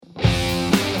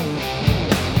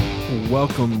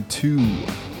welcome to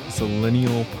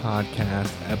Zillennial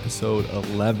Podcast, episode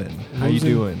 11. How you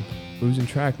doing? Losing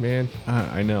track, man.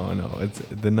 I know.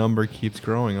 The number keeps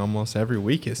growing almost every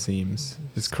week, it seems.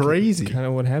 It's crazy. Kind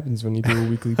of what happens when you do a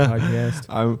weekly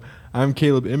podcast. I'm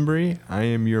Caleb Embry. I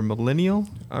am your millennial.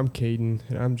 I'm Caden,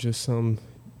 and I'm just some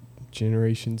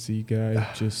Generation Z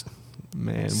guy, just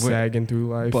sagging through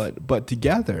life. But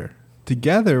together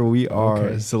we are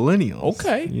Zillennials.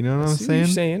 Okay. You know what I'm saying?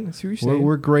 I see what you're saying.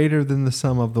 We're greater than the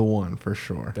sum of the one, for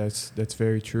sure. That's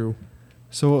very true.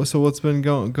 So what's been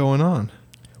going on?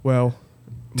 Well,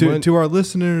 to our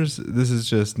listeners, this is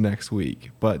just next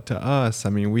week, but to us, I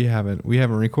mean, we haven't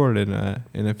recorded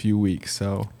in a few weeks,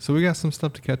 so we got some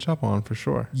stuff to catch up on for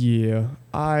sure. Yeah,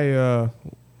 I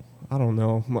don't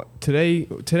know.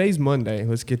 Today's Monday.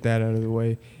 Let's get that out of the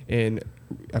way. And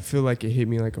I feel like it hit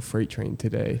me like a freight train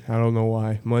today. I don't know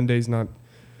why. Monday,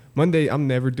 I'm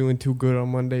never doing too good on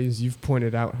Mondays. You've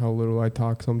pointed out how little I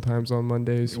talk sometimes on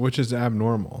Mondays. Which is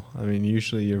abnormal. I mean,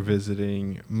 usually you're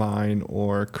visiting mine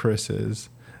or Chris's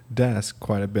desk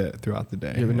quite a bit throughout the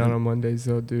day. Yeah, but not on Mondays,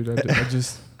 though, dude. I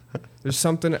just there's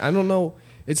something, I don't know.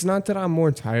 It's not that I'm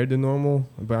more tired than normal,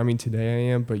 but I mean, today I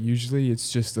am. But usually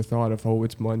it's just the thought of,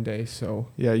 it's Monday, so.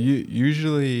 Yeah,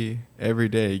 usually every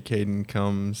day, Caden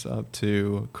comes up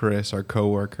to Chris, our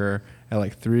coworker, at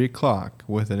like 3 o'clock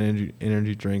with an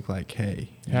energy drink like, hey.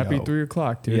 Happy 3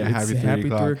 o'clock, dude. Yeah, happy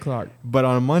 3 o'clock. But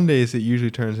on Mondays, it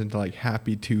usually turns into like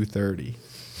happy 2:30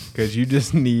 because you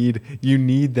just need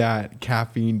that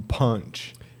caffeine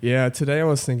punch. Yeah, today I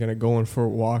was thinking of going for a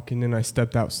walk, and then I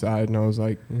stepped outside, and I was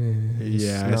like, it's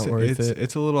not worth it.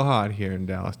 It's a little hot here in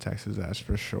Dallas, Texas, that's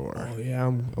for sure. Oh, yeah,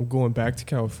 I'm going back to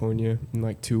California in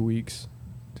like 2 weeks.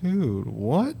 Dude,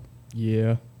 what?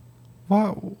 Yeah.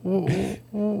 Why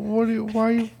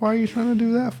are you trying to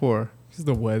do that for? Because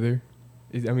the weather.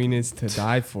 It's to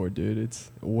die for, dude.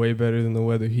 It's way better than the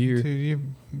weather here. Dude, you're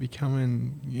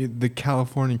becoming... the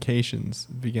Californication's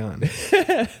begun.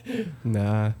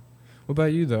 Nah. What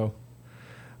about you, though?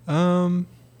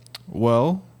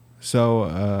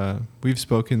 We've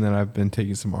spoken that I've been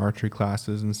taking some archery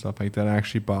classes and stuff like that. I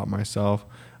actually bought myself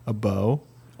a bow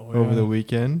over the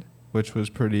weekend, which was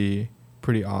pretty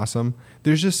awesome.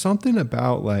 There's just something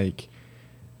about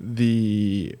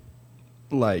the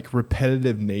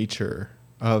repetitive nature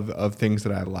of things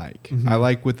that I like. Mm-hmm. I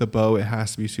like with the bow, it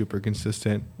has to be super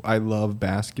consistent. I love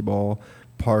basketball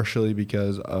partially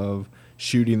because of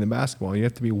shooting the basketball. You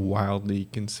have to be wildly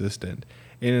consistent.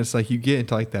 And it's like you get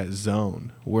into like that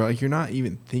zone where like you're not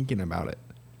even thinking about it,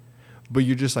 but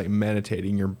you're just like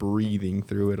meditating, you're breathing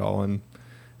through it all. And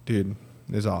dude,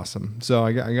 it's awesome. So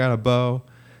I got a bow.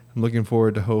 I'm looking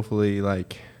forward to hopefully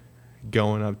like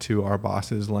going up to our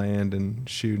boss's land and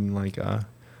shooting like a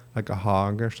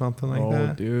hog or something like that.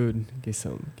 Oh, dude, get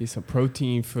some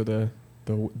protein for the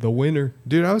winter.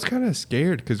 Dude, I was kind of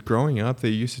scared because growing up, they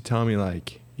used to tell me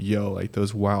like, yo, like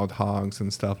those wild hogs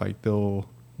and stuff, like they'll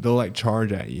like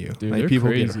charge at you. Dude, like people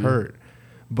crazy. get hurt.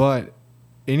 But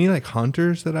any like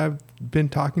hunters that I've been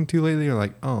talking to lately are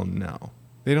like, oh no,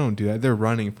 they don't do that. They're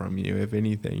running from you, if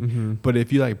anything. Mm-hmm. But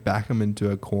if you like back them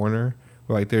into a corner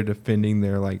where like they're defending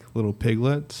their like little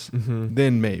piglets, mm-hmm.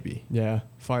 then maybe. Yeah,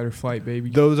 fight or flight,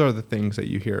 baby. Those are the things that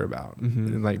you hear about,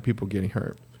 mm-hmm. and like people getting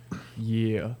hurt.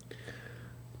 Yeah.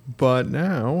 But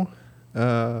now,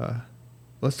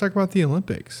 let's talk about the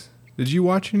Olympics. Did you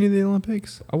watch any of the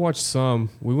Olympics? I watched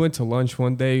some. We went to lunch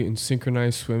one day and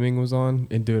synchronized swimming was on.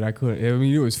 And dude, I couldn't. I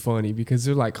mean, it was funny because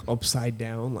they're like upside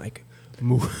down, like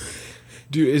move.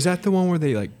 Dude, is that the one where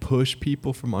they like push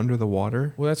people from under the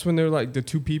water? Well, that's when they're like the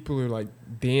two people are like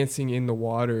dancing in the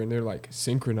water and they're like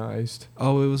synchronized.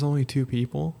 Oh, it was only 2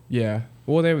 people? Yeah.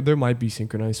 Well, there might be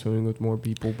synchronized swimming with more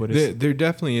people, but there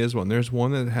definitely is one. There's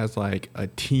one that has like a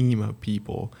team of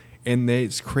people, and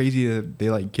it's crazy that they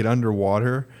like get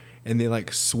underwater and they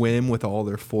like swim with all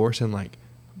their force and like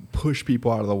push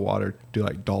people out of the water, do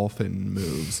like dolphin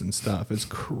moves and stuff. It's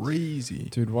crazy.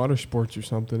 Dude, water sports are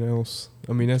something else.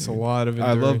 I mean, that's a lot of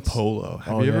endurance. I love polo.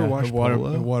 Have you ever watched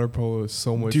polo? Water polo is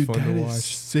so much fun to watch. Dude, that is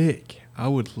sick. I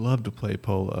would love to play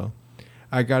polo.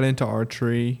 I got into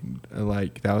archery.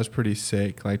 Like, that was pretty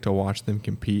sick, like, to watch them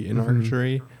compete in mm-hmm.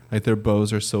 archery. Like, their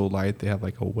bows are so light, they have,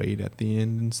 like, a weight at the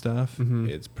end and stuff. Mm-hmm.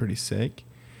 It's pretty sick.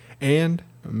 And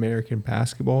American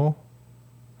basketball.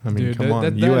 I mean, dude, come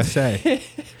on, USA.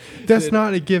 That's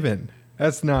not a given.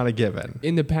 That's not a given.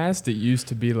 In the past, it used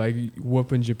to be like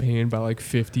whooping Japan by like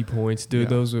 50 points, dude. Yeah.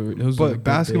 Those are. But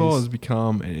basketball has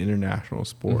become an international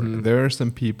sport. Mm-hmm. There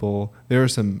are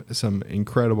some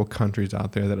incredible countries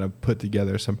out there that have put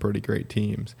together some pretty great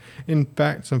teams. In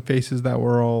fact, some faces that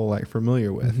we're all like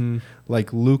familiar with, mm-hmm.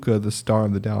 like Luka, the star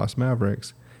of the Dallas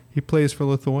Mavericks. He plays for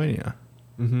Lithuania.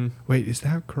 Mm-hmm. Wait, is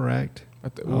that correct? I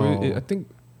think.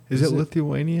 Is it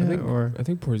Lithuania I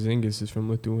think Porzingis is from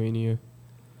Lithuania.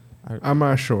 I'm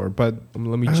not sure, but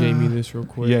Let me Jamie this real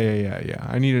quick. yeah.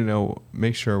 I need to know.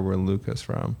 Make sure where Luka's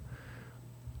from,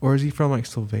 or is he from like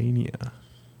Slovenia?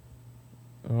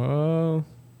 Oh,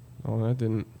 that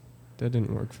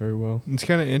didn't work very well. It's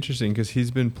kind of interesting because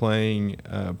he's been playing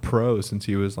pro since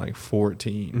he was like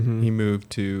 14. Mhm. He moved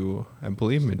to, I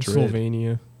believe, Madrid.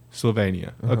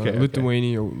 Slovenia. Okay.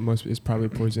 Lithuania is probably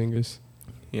Porzingis.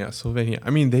 Yeah, Slovenia. I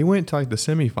mean, they went to like the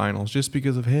semifinals just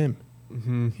because of him.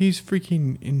 Mm-hmm. He's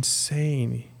freaking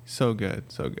insane. So good.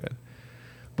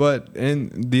 But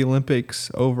in the Olympics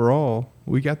overall,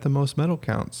 we got the most medal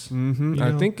counts. Mm-hmm. You know?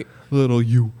 I think Little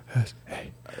USA.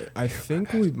 I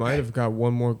think we might have got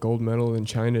one more gold medal than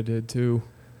China did too.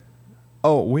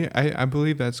 Oh, I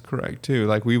believe that's correct too.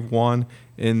 Like we've won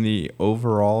in the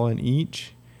overall in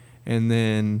each, and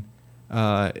then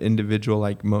individual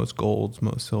like most golds,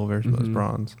 most silvers, most Mhm.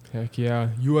 bronze. Heck yeah,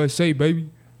 USA baby.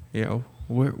 You know,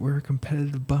 we're a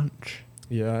competitive bunch.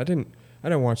 Yeah, I didn't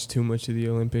watch too much of the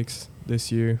Olympics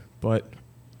this year, but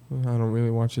I don't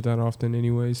really watch it that often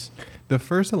anyways. The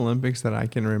first Olympics that I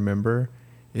can remember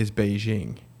is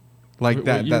Beijing. Like What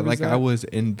that year was like that? I was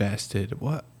invested.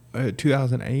 What?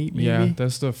 2008 maybe? Yeah,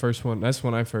 that's the first one. That's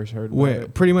when I first heard about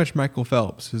it. Pretty much Michael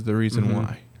Phelps is the reason Mhm.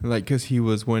 why. Like, because he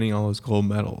was winning all those gold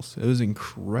medals. It was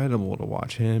incredible to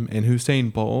watch him. And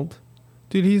Usain Bolt,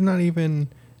 dude, he's not even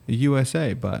a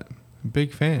USA, but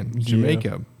big fan. Yeah.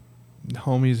 Jamaica.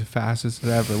 Homie's the fastest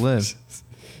that ever lived.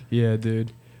 Yeah,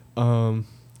 dude.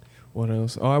 What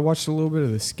else? Oh, I watched a little bit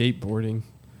of the skateboarding,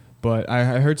 but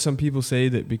I heard some people say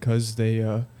that because they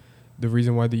the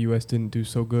reason why the U.S. didn't do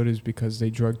so good is because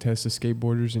they drug test the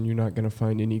skateboarders, and you're not gonna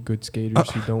find any good skaters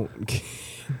who don't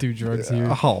do drugs here.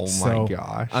 Oh, So, my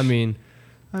gosh. I mean,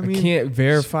 I can't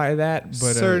verify that,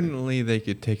 but certainly they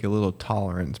could take a little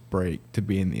tolerance break to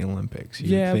be in the Olympics, you'd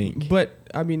yeah, think. but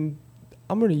I mean,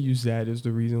 I'm gonna use that as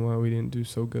the reason why we didn't do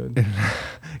so good.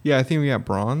 Yeah, I think we got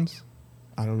bronze.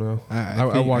 I don't know. I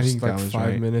I think watched that like was 5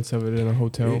 right. minutes of it in a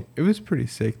hotel. It was pretty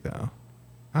sick, though.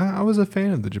 I was a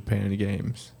fan of the Japan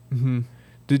games. Mm-hmm.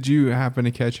 Did you happen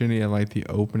to catch any of like the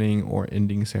opening or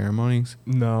ending ceremonies?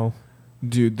 No.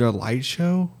 Dude, the light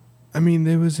show, I mean,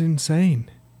 it was insane.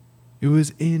 It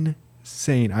was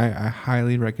insane. I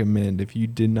highly recommend if you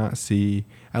did not see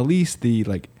at least the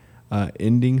like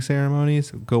ending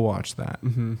ceremonies, go watch that.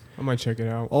 Mm-hmm. I might check it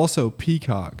out. Also,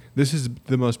 Peacock. This is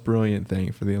the most brilliant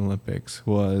thing for the Olympics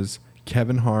was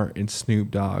Kevin Hart and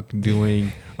Snoop Dogg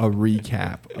doing a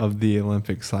recap of the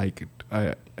Olympics like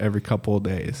every couple of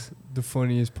days. The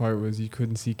funniest part was you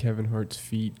couldn't see Kevin Hart's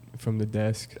feet from the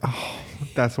desk. Oh,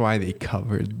 that's why they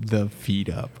covered the feet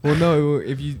up. Well, no,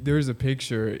 there was a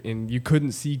picture and you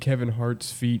couldn't see Kevin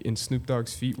Hart's feet, and Snoop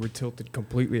Dogg's feet were tilted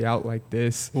completely out like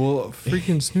this. Well,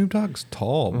 freaking Snoop Dogg's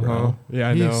tall, bro. Uh-huh. Yeah,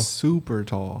 I He's know. super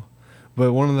tall.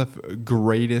 But one of the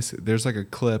greatest, there's like a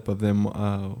clip of them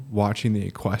watching the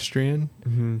equestrian.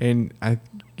 Mm-hmm. And I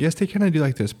guess they kind of do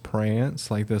like this prance,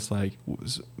 like this like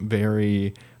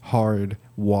very hard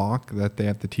walk that they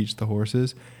have to teach the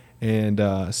horses. And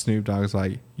Snoop Dogg's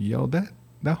like, yo, that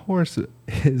horse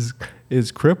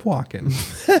is crip walking.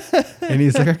 And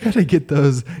he's like, I gotta get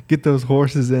those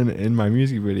horses in my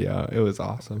music video. It was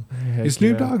awesome. Heck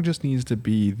Snoop yeah. Dogg just needs to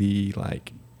be the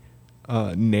like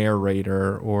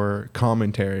narrator or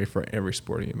commentary for every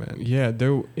sporting event. Yeah,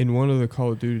 there in one of the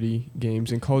Call of Duty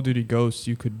games, in Call of Duty Ghosts,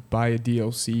 you could buy a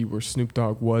DLC where Snoop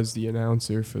Dogg was the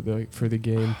announcer for the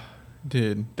game.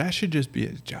 Dude, that should just be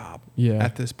his job. Yeah.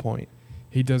 At this point,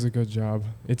 He does a good job.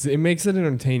 It makes it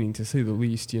entertaining to say the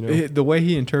least, you know. the way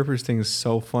he interprets things is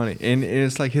so funny, and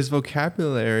it's like his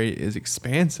vocabulary is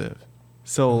expansive.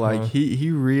 So like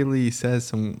he really says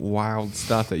some wild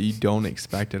stuff that you don't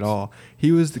expect at all.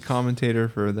 He was the commentator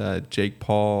for the Jake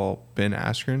Paul Ben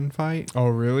Askren fight. Oh,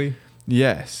 really?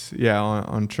 Yes, yeah,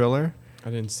 on Triller. I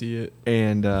didn't see it.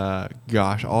 And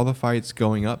gosh, all the fights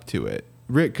going up to it,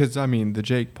 because I mean the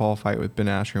Jake Paul fight with Ben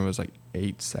Askren was like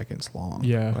 8 seconds long.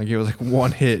 Yeah. Like it was like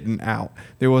one hit and out.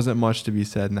 There wasn't much to be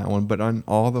said in that one. But on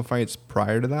all the fights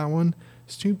prior to that one,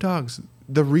 Snoop Dogg's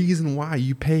the reason why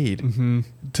you paid Mm-hmm.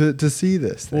 to see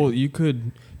this thing. Well, you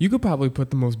could probably put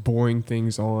the most boring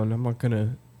things on. I'm not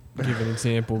gonna give an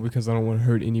example because I don't want to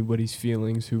hurt anybody's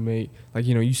feelings who may, like,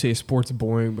 you know, you say sports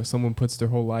boring, but someone puts their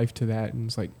whole life to that and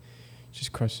it's like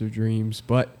just crush their dreams.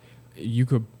 But you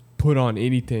could put on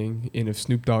anything, and if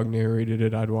Snoop Dogg narrated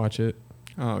it, I'd watch it.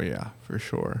 Oh yeah, for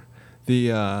sure.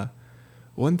 The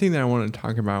one thing that I wanted to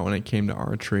talk about when it came to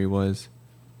archery was,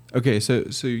 okay, so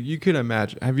you could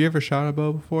imagine. Have you ever shot a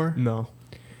bow before? No.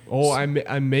 Oh, I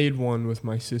made one with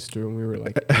my sister when we were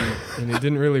like 8, and it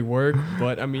didn't really work.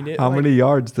 But I mean, How many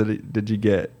yards did you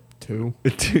get? 2.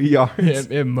 2 yards.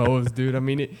 It mows, dude. I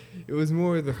mean, it was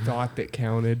more the thought that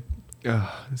counted.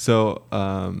 So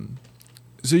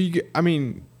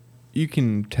you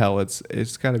can tell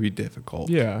it's got to be difficult.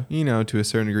 Yeah. To a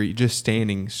certain degree, just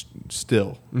standing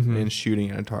still Mhm. and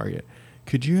shooting at a target.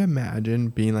 Could you imagine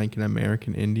being like an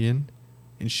American Indian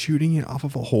and shooting it off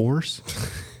of a horse?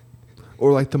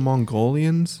 Or like the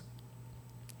Mongolians?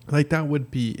 Like that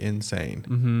would be insane.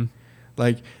 Mm-hmm.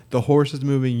 Like the horse is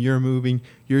moving,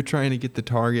 you're trying to get the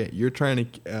target, you're trying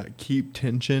to keep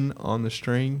tension on the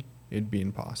string. It'd be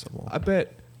impossible. I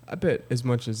bet as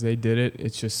much as they did it,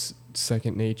 it's just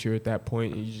second nature at that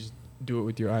point. You just do it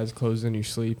with your eyes closed in your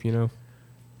sleep,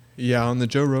 Yeah, on the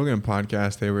Joe Rogan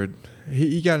podcast,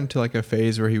 he got into like a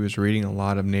phase where he was reading a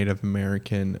lot of Native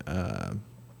American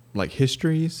like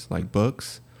histories, like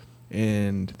books,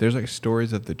 and there's like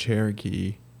stories of the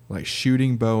Cherokee like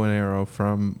shooting bow and arrow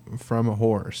from a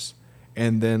horse,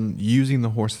 and then using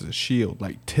the horse as a shield,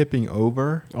 like tipping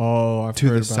over I've to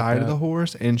heard the about side of that. the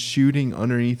horse and shooting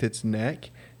underneath its neck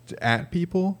at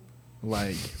people.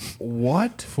 Like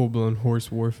what? Full blown horse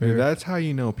warfare. Dude, that's how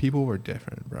you know people were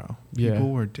different, bro. Yeah.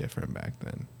 People were different back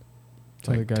then. It's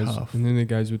So like the guys, tough. and then the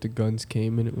guys with the guns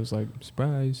came, and it was like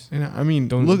surprise. And I mean,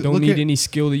 Don't look need at, any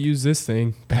skill to use this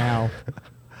thing. Pow.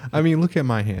 I mean, look at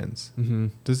my hands. Mm-hmm.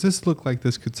 Does this look like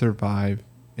this could survive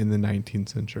in the 19th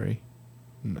century?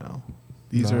 No.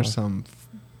 These No. are some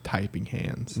typing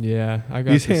hands. Yeah, I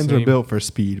got These the hands are same. built for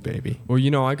speed, baby. Well,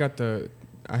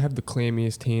 I have the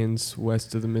clammiest hands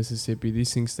west of the Mississippi.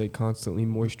 These things stay constantly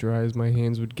moisturized. My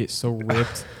hands would get so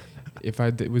ripped if I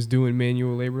was doing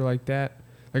manual labor like that.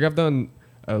 Like I've done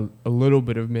a little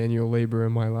bit of manual labor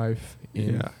in my life,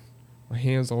 and Yeah. my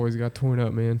hands always got torn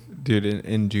up, man. Dude,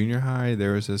 in junior high,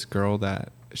 there was this girl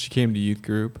that she came to youth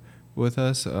group with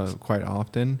us quite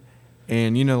often.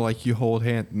 And, like you hold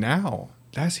hand now.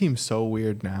 That seems so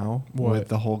weird now What? with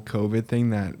the whole COVID thing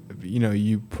that,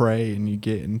 you pray and you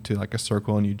get into like a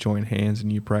circle and you join hands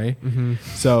and you pray. Mm-hmm.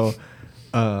 So,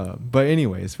 but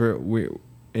anyways,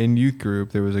 in youth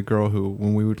group, there was a girl who,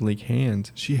 when we would link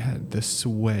hands, she had the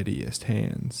sweatiest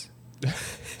hands.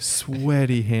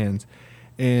 Sweaty hands.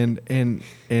 And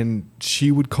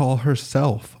she would call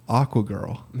herself Aqua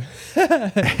Girl.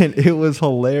 And it was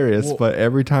hilarious. Well, but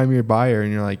every time you're by her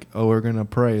and you're like, oh, we're going to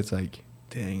pray, it's like,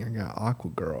 dang, I got Aqua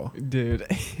Girl. Dude.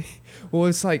 Well,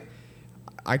 it's like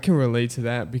I can relate to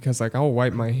that because like I'll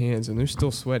wipe my hands and they're still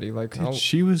sweaty. Like Dude,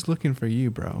 she was looking for you,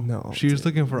 bro. No, she was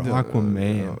looking for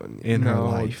Aquaman in her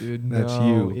life. Dude, That's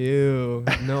no, you. Ew.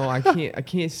 No, I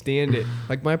can't stand it.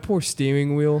 Like my poor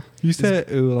steering wheel. You said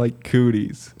it was like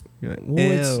cooties. You're like,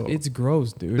 Well, ew. it's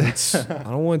gross, dude. I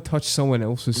don't want to touch someone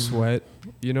else's sweat.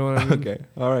 You know what I mean? Okay.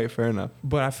 All right. Fair enough.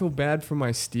 But I feel bad for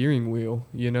my steering wheel.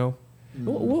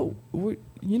 What,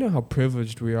 you know how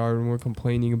privileged we are when we're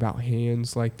complaining about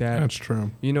hands like that. That's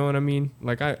true. You know what I mean?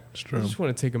 Like I That's true. just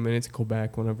want to take a minute to go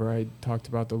back whenever I talked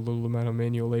about the little amount of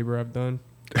manual labor I've done.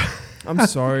 I'm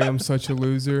sorry, I'm such a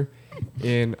loser,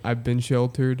 and I've been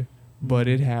sheltered, but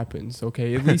it happens.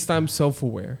 Okay, at least I'm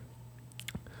self-aware.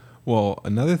 Well,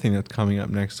 another thing that's coming up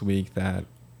next week that,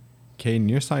 Caden,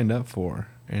 you're signed up for,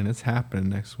 and it's happening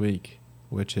next week,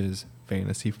 which is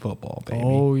fantasy football, baby.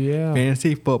 Oh yeah,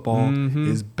 Fantasy football Mhm.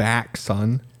 is back,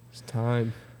 son. it's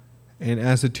time. And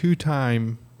as a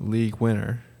 2-time league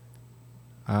winner,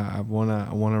 I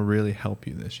wanna really help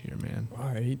you this year, man. All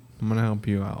right, I'm gonna help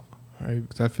you out all right.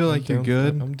 because I feel I'm like you're down for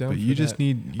good, that. I'm down but for you just that.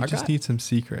 need need some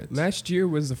secrets. Last year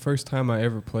was the first time I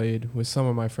ever played with some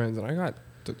of my friends, and I got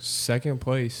second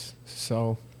place,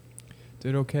 so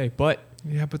did okay. But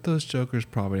Yeah, but those jokers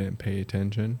probably didn't pay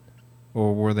attention,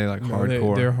 or were they like no,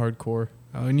 hardcore? they're hardcore.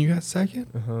 Oh, and you got second?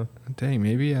 Uh huh. Dang,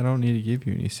 maybe I don't need to give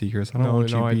you any secrets. I don't No, want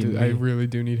you I being do. I me. really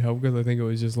do need help because I think it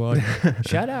was just luck.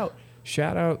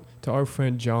 Shout out to our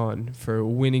friend John for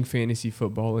winning fantasy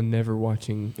football and never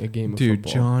watching a game of Dude,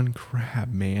 football. John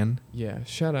Crab, man. Yeah,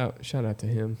 shout out to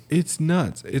him. It's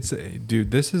nuts.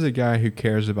 Dude, this is a guy who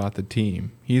cares about the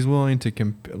team. He's willing to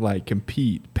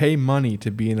compete, pay money to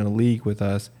be in a league with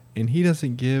us, and he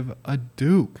doesn't give a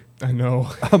duke I know.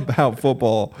 about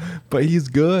football, but he's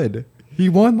good. He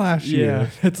won last Yeah,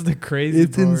 year. that's the crazy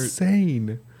It's part.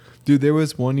 insane. Dude, there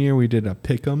was one year we did a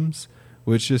pick'ems,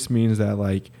 which just means that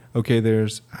like, okay,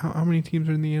 there's how many teams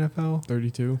are in the NFL?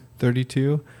 32.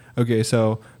 32. Okay,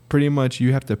 so pretty much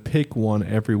you have to pick one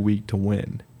every week to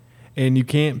win. And you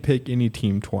can't pick any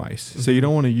team twice. So you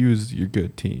don't want to use your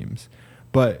good teams.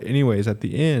 But anyways, at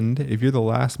the end, if you're the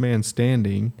last man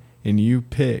standing and you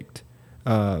picked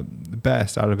the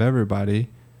best out of everybody,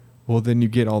 Well, then you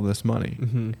get all this money.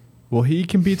 Mm-hmm. Well, he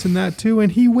competes in that too, and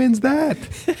he wins that.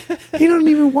 He doesn't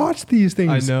even watch these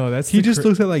things. I know. He just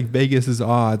looks at like Vegas's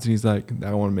odds, and he's like,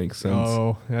 "That one makes sense."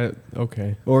 Oh,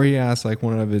 okay. Or he asks like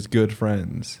one of his good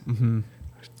friends. Mm-hmm.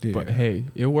 Yeah. But hey,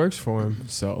 it works for him.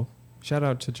 So shout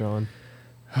out to John.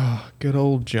 Good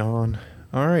old John.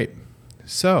 All right.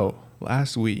 So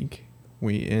last week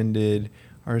we ended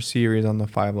our series on the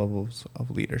 5 levels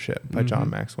of leadership by John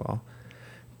Maxwell.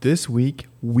 This week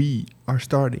we are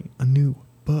starting a new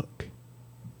book,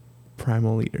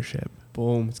 Primal Leadership.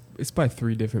 Boom. It's by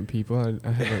 3 different people.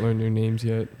 I haven't learned their names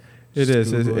yet. It Just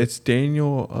is. Google it. It's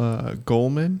Daniel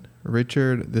Goleman.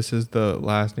 Richard, this is the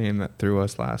last name that threw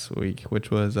us last week,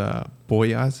 which was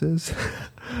Boyaz's.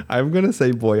 I'm going to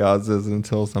say Boyaz's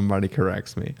until somebody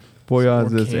corrects me.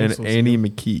 Boyaz's and Annie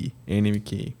McKee. Annie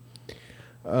McKee.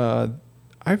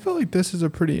 I feel like this is a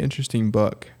pretty interesting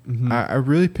book. Mm-hmm. I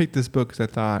really picked this book because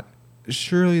I thought,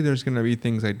 surely there's going to be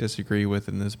things I disagree with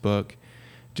in this book,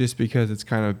 just because it's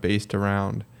kind of based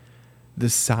around the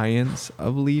science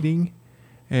of leading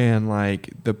and like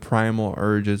the primal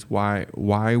urges, why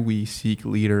we seek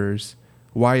leaders,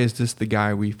 why is this the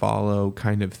guy we follow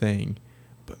kind of thing.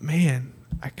 But man,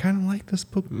 I kind of like this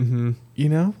book. Mm-hmm. You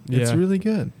know, it's Yeah. really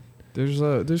good.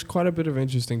 There's quite a bit of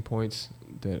interesting points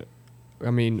that,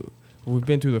 I mean, we've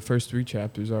been through the first 3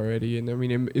 chapters already, and I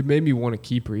mean, it made me want to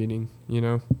keep reading, you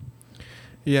know?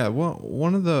 Yeah, well,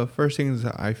 one of the first things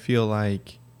that I feel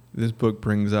like this book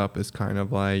brings up is kind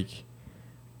of like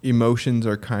emotions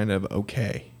are kind of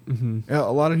okay. Mm-hmm.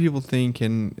 A lot of people think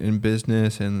in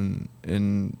business and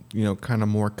in, you know, kind of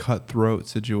more cutthroat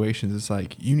situations, it's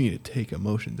like you need to take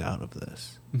emotions out of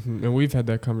this. Mm-hmm. And we've had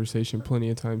that conversation plenty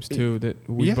of times too. That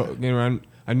we, Yeah. you know,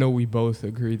 I know we both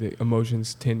agree that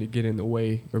emotions tend to get in the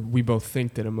way, or we both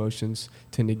think that emotions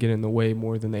tend to get in the way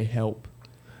more than they help.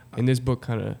 And this book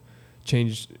kind of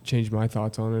changed my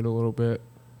thoughts on it a little bit.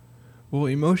 Well,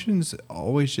 emotions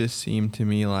always just seem to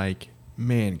me like,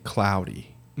 man,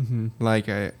 cloudy. Mm-hmm. Like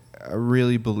I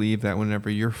really believe that whenever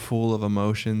you're full of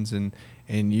emotions and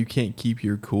you can't keep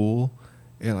your cool,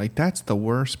 and like that's the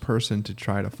worst person to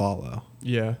try to follow.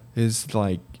 Yeah. Is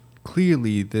like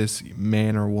clearly this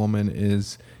man or woman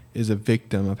is a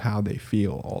victim of how they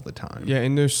feel all the time. Yeah,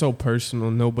 and they're so personal.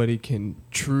 Nobody can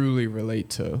truly relate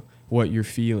to what you're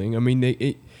feeling. I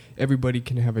mean, everybody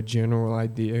can have a general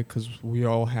idea because we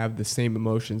all have the same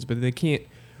emotions, but they can't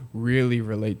really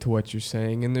relate to what you're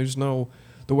saying. And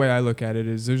the way I look at it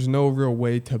is there's no real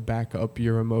way to back up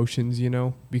your emotions, you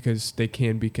know, because they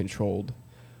can be controlled.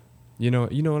 You know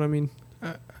what I mean?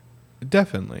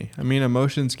 Definitely. I mean,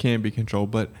 emotions can be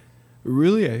controlled, but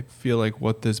really I feel like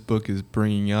what this book is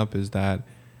bringing up is that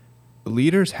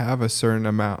leaders have a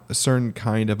certain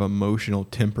kind of emotional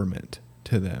temperament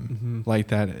to them, like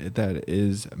that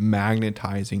is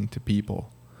magnetizing to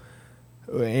people.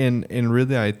 And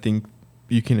really I think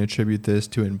you can attribute this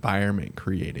to environment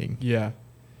creating. Yeah.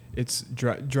 It's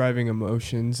driving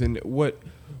emotions. And what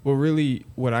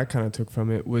I kind of took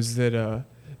from it was that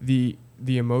the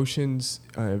emotions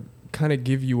kind of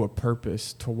give you a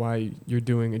purpose to why you're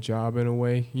doing a job in a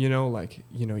way, you know, like,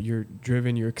 you know, you're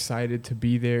driven, you're excited to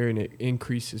be there, and it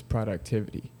increases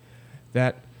productivity.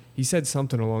 That he said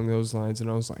something along those lines, and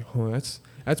I was like, oh,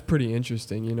 that's pretty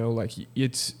interesting, you know, like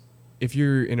it's, if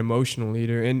you're an emotional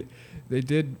leader, and they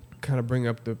did kind of bring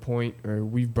up the point, or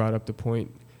we've brought up the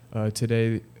point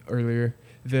today earlier,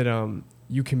 that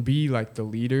you can be like the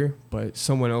leader, but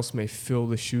someone else may fill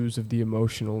the shoes of the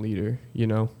emotional leader, you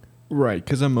know? Right,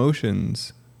 because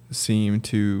emotions seem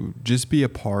to just be a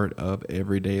part of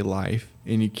everyday life,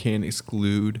 and you can't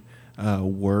exclude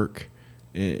work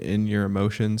in your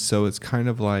emotions. So it's kind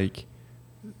of like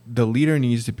the leader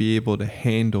needs to be able to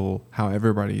handle how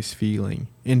everybody's feeling.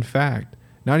 In fact,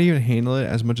 not even handle it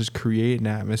as much as create an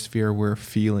atmosphere where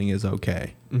feeling is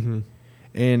okay. Mm-hmm.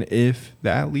 And if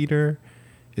that leader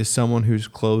is someone who's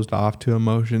closed off to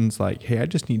emotions, like, hey, I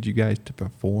just need you guys to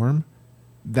perform,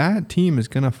 that team is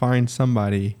going to find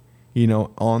somebody, you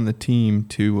know, on the team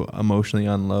to emotionally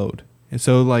unload. And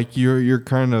so like you're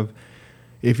kind of,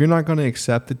 if you're not going to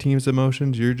accept the team's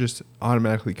emotions, you're just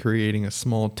automatically creating a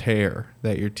small tear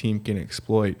that your team can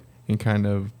exploit and kind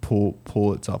of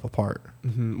pull itself apart.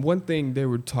 Mm-hmm. One thing they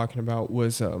were talking about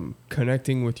was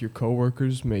connecting with your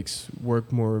coworkers makes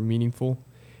work more meaningful.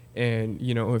 And,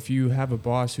 you know, if you have a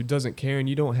boss who doesn't care and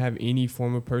you don't have any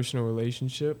form of personal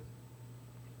relationship,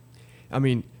 I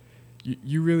mean,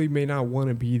 you really may not want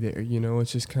to be there, you know?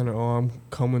 It's just kind of, oh, I'm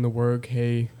coming to work.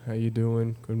 Hey, how you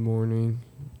doing? Good morning.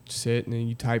 Sit, and then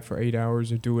you type for 8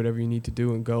 hours or do whatever you need to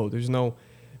do and go. There's no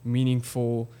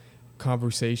meaningful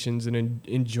conversations and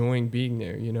enjoying being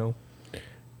there, you know?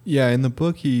 Yeah, in the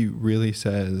book he really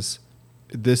says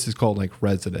this is called like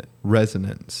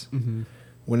resonance. Mm-hmm.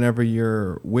 Whenever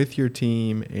you're with your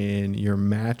team and you're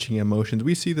matching emotions,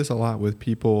 we see this a lot with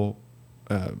people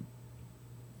uh,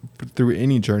 through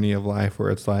any journey of life where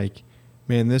it's like,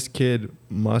 man, this kid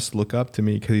must look up to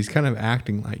me because he's kind of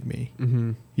acting like me.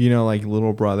 Mm-hmm. You know, like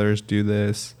little brothers do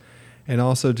this. And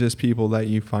also just people that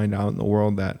you find out in the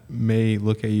world that may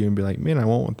look at you and be like, man, I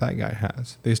want what that guy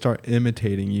has. They start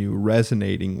imitating you,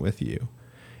 resonating with you.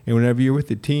 And whenever you're with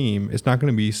the team, it's not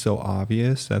going to be so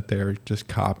obvious that they're just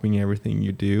copying everything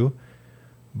you do.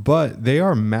 But they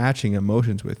are matching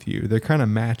emotions with you. They're kind of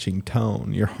matching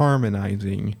tone. You're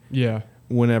harmonizing Yeah.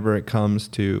 whenever it comes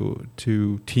to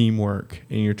teamwork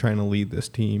and you're trying to lead this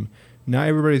team. Not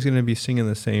everybody's going to be singing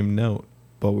the same note,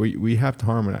 but we have to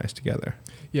harmonize together.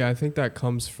 Yeah, I think that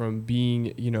comes from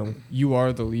being, you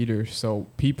are the leader. So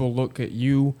people look at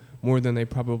you more than they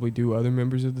probably do other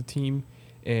members of the team.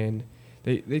 And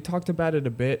they talked about it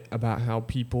a bit, about how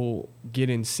people get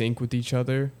in sync with each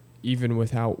other, even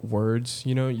without words.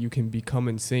 You can become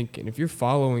in sync. And if you're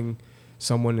following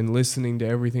someone and listening to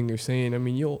everything they're saying, I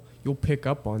mean, you'll pick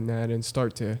up on that and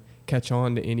start to catch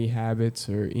on to any habits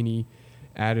or any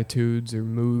attitudes or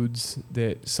moods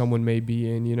that someone may be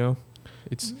in.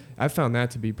 I found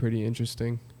that to be pretty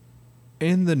interesting.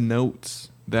 And the notes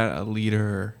that a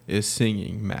leader is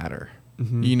singing matter.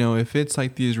 Mm-hmm. If it's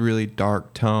like these really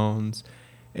dark tones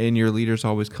and your leader's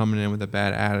always coming in with a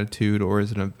bad attitude or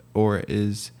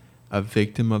is a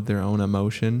victim of their own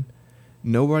emotion,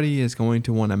 nobody is going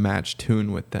to want to match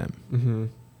tune with them. Mm-hmm.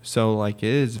 So like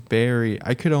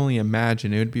I could only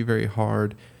imagine it would be very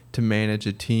hard to manage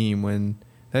a team when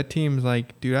that team's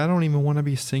like, dude, I don't even want to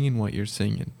be singing what you're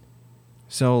singing.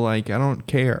 So like, I don't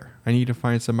care. I need to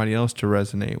find somebody else to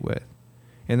resonate with.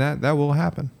 And that will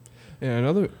happen. Yeah,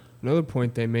 another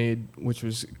point they made, which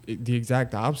was the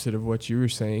exact opposite of what you were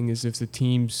saying, is if the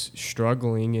team's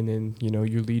struggling and then,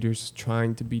 your leader's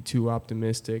trying to be too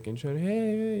optimistic and trying to,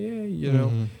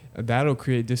 hey, that'll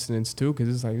create dissonance too, because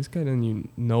it's like, this guy doesn't even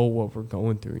know what we're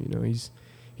going through.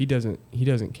 He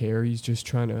doesn't care. He's just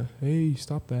trying to, hey,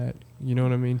 stop that. You know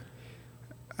what I mean?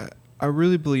 I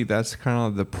really believe that's kind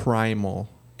of the primal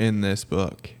in this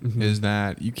book, is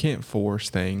that you can't force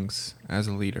things as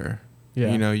a leader.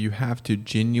 Yeah. You have to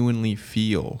genuinely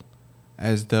feel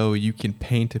as though you can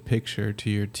paint a picture to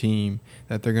your team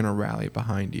that they're going to rally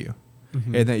behind you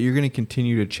and that you're going to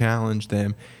continue to challenge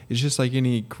them. It's just like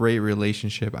any great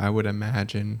relationship, I would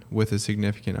imagine, with a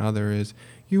significant other is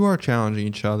you are challenging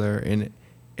each other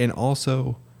and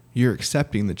also you're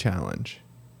accepting the challenge,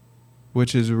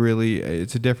 which is really,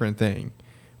 it's a different thing.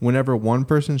 Whenever one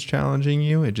person's challenging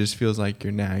you, it just feels like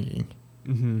you're nagging.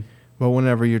 Mm-hmm. But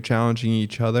whenever you're challenging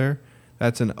each other,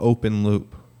 that's an open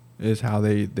loop, is how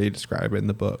they describe it in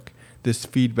the book. This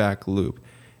feedback loop.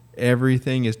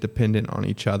 Everything is dependent on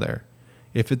each other.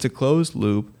 If it's a closed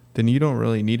loop, then you don't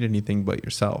really need anything but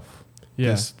yourself.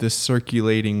 Yeah. This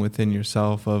circulating within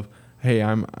yourself of, hey,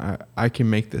 I can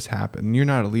make this happen. You're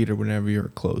not a leader whenever you're a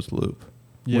closed loop.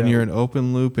 Yeah. When you're an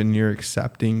open loop and you're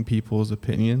accepting people's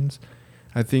opinions,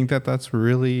 I think that's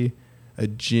really a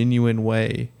genuine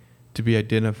way to be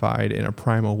identified in a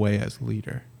primal way as a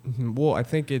leader. Mm-hmm. Well, I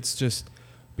think it's just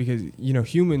because,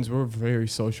 humans, we're very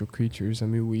social creatures. I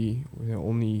mean, we're the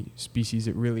only species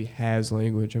that really has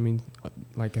language. I mean,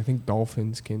 like, I think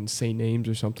dolphins can say names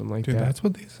or something like Dude, that. that's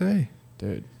what they say.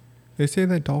 Dude. They say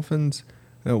that dolphins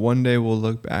one day will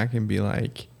look back and be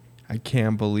like, I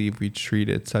can't believe we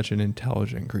treated such an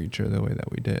intelligent creature the way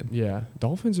that we did. Yeah.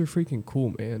 Dolphins are freaking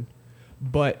cool, man.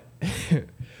 But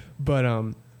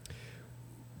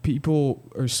people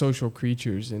are social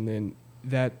creatures, and then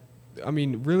that, I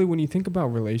mean, really, when you think about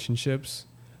relationships,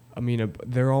 I mean,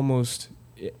 they're almost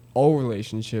all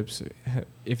relationships.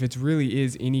 If it really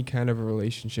is any kind of a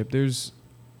relationship, there's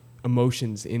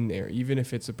emotions in there, even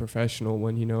if it's a professional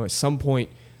one. At some point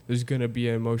there's going to be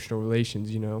emotional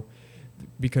relations,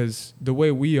 because the way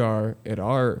we are in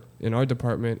our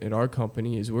department, at our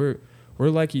company, is we're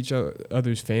like each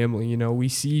other's family. We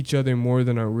see each other more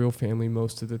than our real family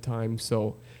most of the time.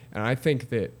 So, and I think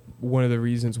that one of the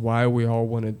reasons why we all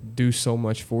want to do so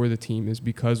much for the team is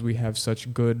because we have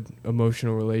such good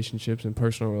emotional relationships and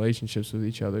personal relationships with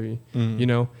each other.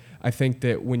 I think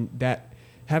that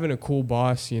having a cool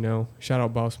boss, shout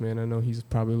out boss man, I know he's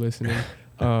probably listening.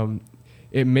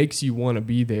 It makes you want to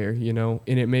be there, and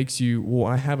it makes you, well,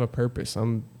 I have a purpose.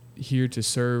 I'm here to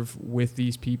serve with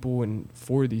these people and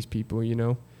for these people.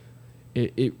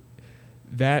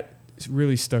 That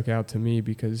really stuck out to me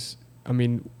because, I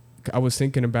mean, I was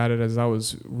thinking about it as I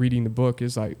was reading the book.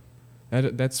 Is like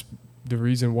that's the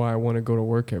reason why I want to go to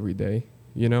work every day.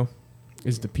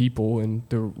 is the people and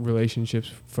the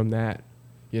relationships from that,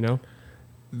 you know?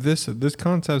 This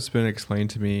concept's been explained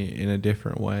to me in a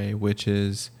different way, which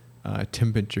is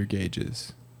temperature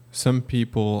gauges. Some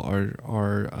people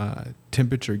are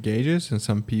temperature gauges, and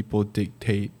some people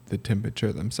dictate the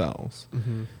temperature themselves.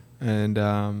 Mm-hmm.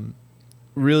 And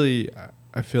really,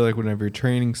 I feel like whenever you're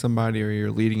training somebody or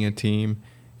you're leading a team,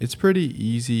 it's pretty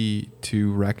easy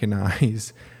to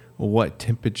recognize what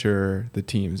temperature the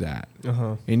team's at.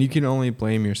 Uh-huh. And you can only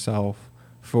blame yourself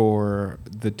for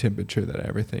the temperature that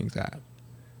everything's at.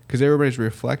 Because everybody's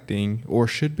reflecting, or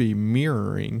should be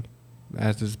mirroring,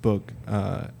 as this book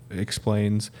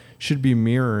explains, should be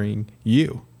mirroring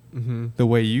you, Mm-hmm. the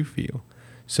way you feel.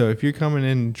 So if you're coming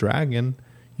in dragging,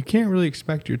 you can't really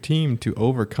expect your team to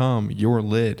overcome your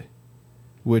lid,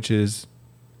 which is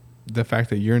the fact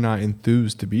that you're not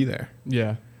enthused to be there.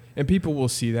 Yeah. And people will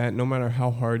see that no matter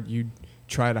how hard you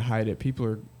try to hide it. People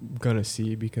are going to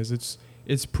see, because it's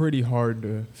pretty hard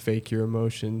to fake your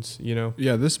emotions, you know?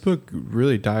 Yeah, this book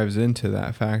really dives into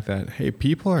that fact that, hey,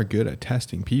 people are good at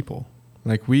testing people.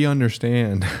 Like, we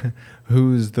understand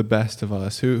who's the best of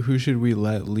us, who should we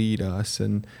let lead us,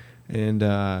 and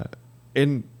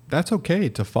that's okay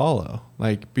to follow.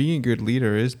 Like, being a good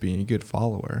leader is being a good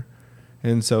follower.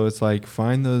 And so it's like,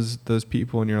 find those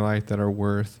people in your life that are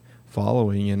worth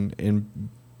following, and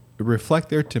reflect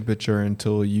their temperature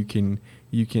until you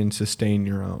can sustain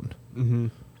your own. Mm-hmm.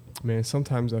 Man,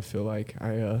 sometimes I feel like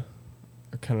I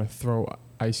kind of throw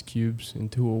ice cubes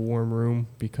into a warm room,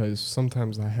 because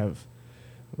sometimes I have,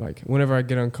 like, whenever I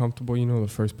get uncomfortable, you know, the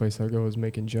first place I go is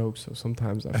making jokes. So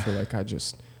sometimes I feel like I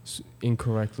just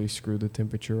incorrectly screw the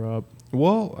temperature up.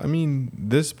 Well, I mean,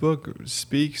 this book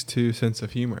speaks to sense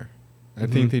of humor. I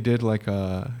Mm-hmm. think they did like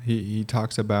he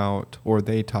talks about, or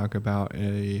they talk about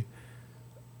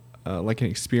like an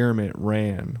experiment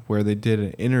ran where they did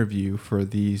an interview for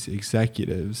these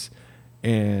executives,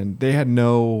 and they had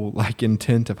no like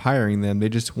intent of hiring them. They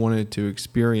just wanted to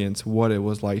experience what it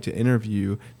was like to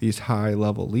interview these high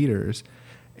level leaders.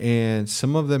 And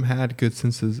some of them had good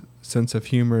sense of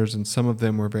humors, and some of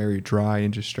them were very dry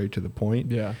and just straight to the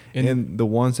point. Yeah. And the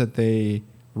ones that they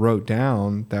wrote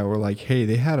down that were like, hey,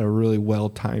 they had a really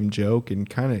well-timed joke and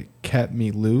kind of kept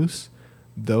me loose,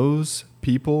 those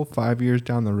people 5 years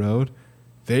down the road,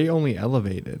 they only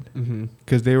elevated,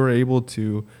 because they were able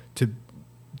to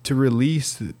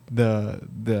release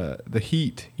the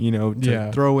heat, you know,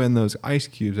 to throw in those ice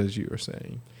cubes, as you were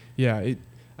saying. Yeah,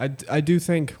 I do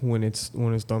think when it's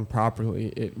done properly,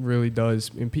 it really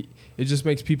does. It just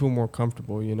makes people more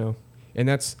comfortable, you know. And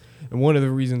that's one of the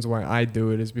reasons why I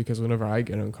do it, is because whenever I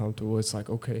get uncomfortable, it's like,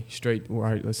 okay, straight, all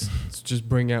right, let's just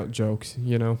bring out jokes,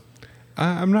 you know.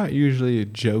 I'm not usually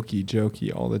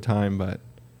jokey all the time, but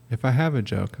if I have a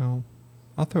joke,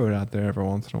 I'll throw it out there every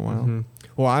once in a while. Mm-hmm.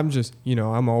 Well, I'm just, you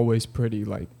know, I'm always pretty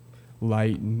like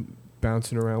light and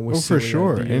bouncing around with for silly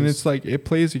sure. ideas. And it's like, it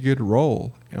plays a good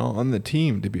role on the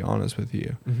team, to be honest with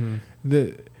you. Mm-hmm.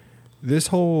 This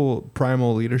whole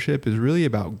primal leadership is really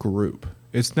about group.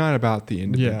 It's not about the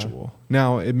individual. Yeah.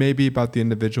 Now, it may be about the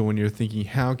individual when you're thinking,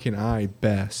 how can I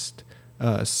best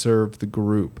serve the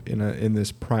group in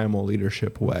this primal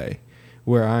leadership way,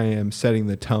 where I am setting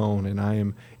the tone and I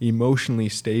am emotionally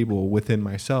stable within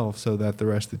myself so that the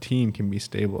rest of the team can be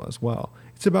stable as well.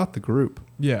 It's about the group.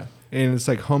 Yeah. And it's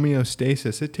like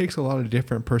homeostasis. It takes a lot of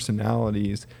different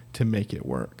personalities to make it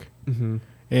work. Mm-hmm.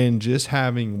 And just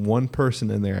having one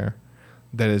person in there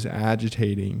that is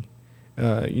agitating,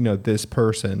 this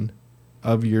person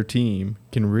of your team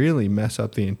can really mess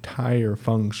up the entire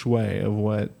feng shui of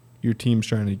what your team's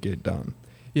trying to get done.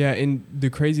 Yeah, and the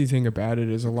crazy thing about it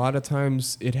is a lot of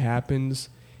times it happens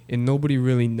and nobody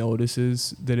really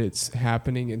notices that it's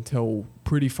happening until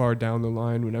pretty far down the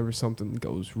line, whenever something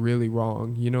goes really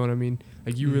wrong. You know what I mean?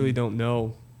 Like, you really don't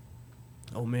know,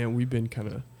 oh man, we've been kind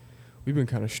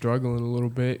of struggling a little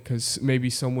bit because maybe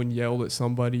someone yelled at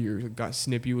somebody or got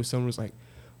snippy with someone, was like,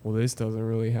 well, this doesn't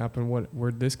really happen.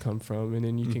 Where'd this come from? And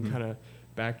then you can kind of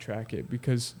backtrack it,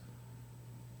 because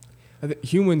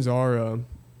humans are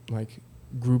like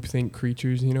groupthink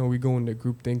creatures. You know, we go into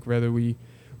groupthink whether we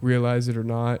realize it or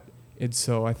not. And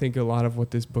so I think a lot of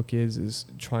what this book is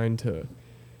trying to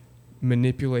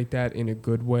manipulate that in a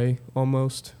good way,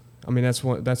 almost. I mean, that's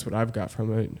what I've got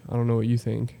from it. I don't know what you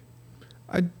think.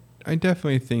 I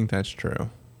definitely think that's true.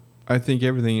 I think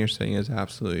everything you're saying is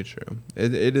absolutely true.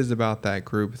 It is about that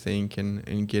group think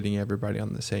and getting everybody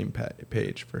on the same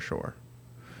page, for sure.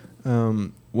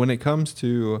 When it comes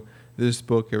to this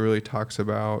book, it really talks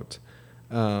about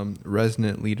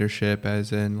resonant leadership,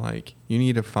 as in, like, you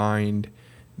need to find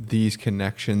these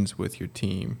connections with your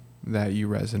team that you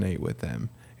resonate with them.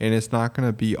 and it's not going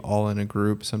to be all in a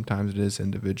group. Sometimes it is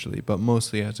individually, but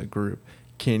mostly as a group.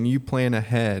 Can you plan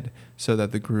ahead so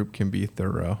that the group can be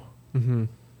thorough? Mm-hmm.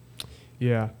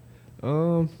 Yeah.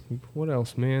 What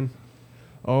else, man?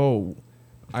 Oh,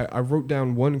 I wrote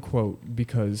down one quote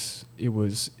because it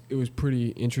was pretty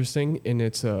interesting, and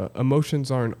it's emotions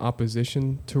are in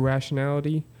opposition to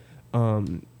rationality.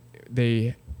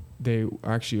 They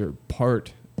actually are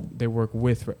part. They work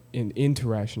into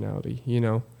rationality, you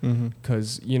know,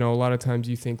 because a lot of times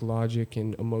you think logic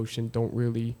and emotion don't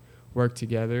really work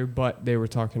together, but they were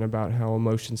talking about how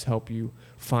emotions help you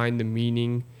find the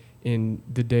meaning in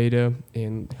the data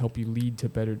and help you lead to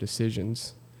better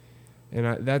decisions.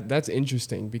 And that's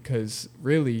interesting because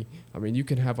really, I mean, you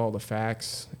can have all the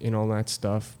facts and all that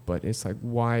stuff, but it's like,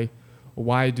 why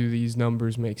do these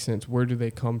numbers make sense? Where do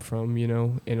they come from, you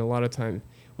know? And a lot of time,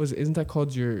 isn't that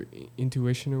called your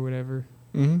intuition or whatever?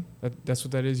 Mm-hmm. That's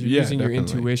what that is? You're Yeah, using definitely. your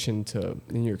intuition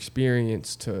and your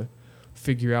experience to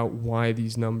figure out why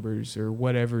these numbers or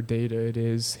whatever data it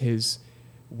is,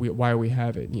 why we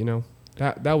have it, you know?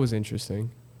 That was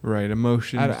interesting. Right.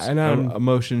 Emotions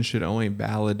emotions should only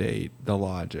validate the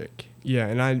logic. Yeah,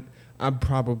 and I'm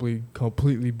probably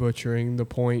completely butchering the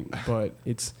point, but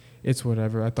it's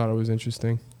whatever. I thought it was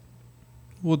interesting.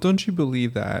 Well, don't you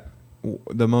believe that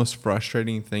the most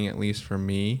frustrating thing, at least for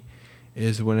me,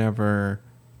 is whenever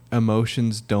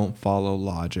emotions don't follow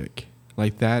logic?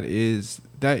 Like that is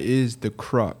the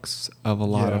crux of a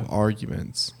lot of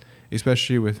arguments,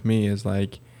 especially with me, is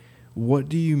like, what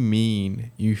do you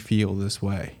mean you feel this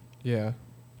way? Yeah.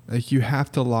 Like, you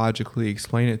have to logically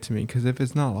explain it to me, because if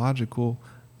it's not logical,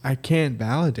 I can't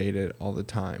validate it all the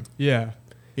time. Yeah.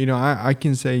 You know, I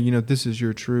can say, you know, this is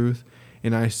your truth,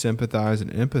 and I sympathize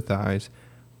and empathize,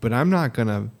 but I'm not going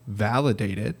to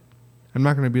validate it. I'm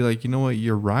not going to be like, you know what,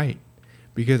 you're right,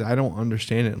 because I don't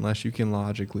understand it unless you can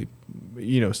logically,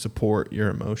 you know, support your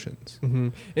emotions. Mm-hmm.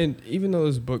 And even though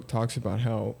this book talks about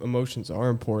how emotions are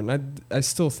important, I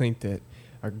still think that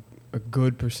a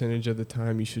good percentage of the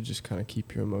time you should just kind of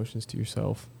keep your emotions to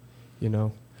yourself, you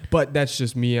know. But that's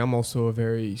just me. I'm also a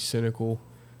very cynical,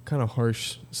 kind of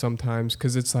harsh sometimes,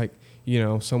 because it's like, you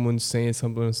know, someone's saying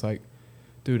something, it's like,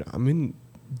 dude, I'm in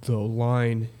the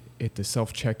line at the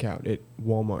self-checkout at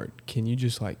Walmart. Can you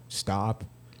just, like, stop?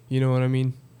 You know what I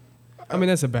mean? I mean,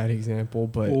 that's a bad example,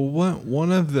 but... Well,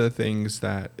 one of the things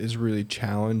that is really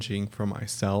challenging for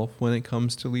myself when it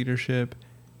comes to leadership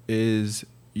is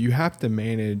you have to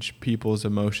manage people's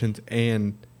emotions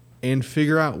and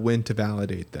figure out when to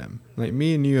validate them. Like,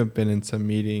 me and you have been in some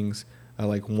meetings,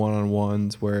 like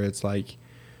one-on-ones, where it's like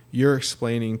you're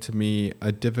explaining to me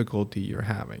a difficulty you're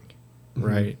having,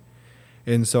 right?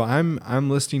 And so I'm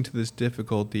listening to this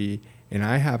difficulty, and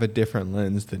I have a different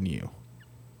lens than you.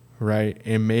 Right.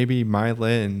 And maybe my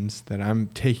lens that I'm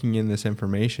taking in this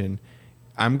information,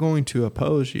 I'm going to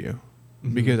oppose you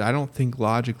because I don't think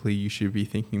logically you should be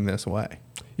thinking this way.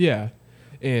 Yeah.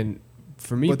 And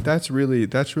for me, but that's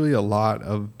really a lot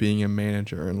of being a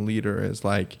manager and leader, is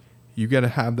like, you got to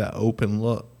have that open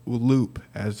loop,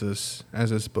 as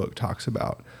this book talks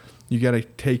about. You got to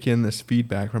take in this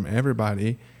feedback from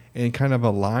everybody and kind of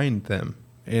align them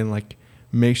and, like,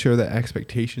 make sure that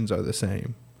expectations are the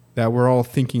same, that we're all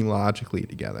thinking logically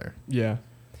together. Yeah.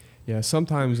 Yeah.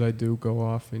 Sometimes I do go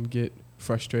off and get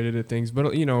frustrated at things,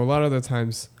 but, you know, a lot of the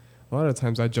times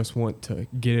I just want to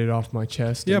get it off my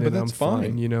chest. Yeah, and but then that's I'm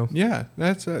fine. You know? Yeah.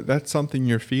 That's something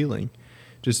you're feeling.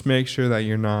 Just make sure that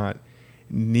you're not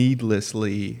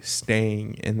needlessly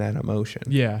staying in that emotion.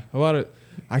 Yeah.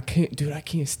 I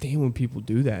can't stand when people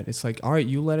do that. It's like, all right,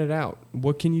 you let it out.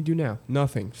 What can you do now?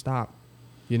 Nothing. Stop.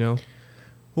 You know?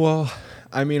 Well,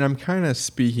 I mean, I'm kind of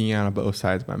speaking out of both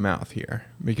sides of my mouth here,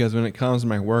 because when it comes to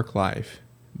my work life,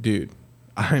 dude,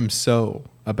 I'm so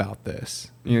about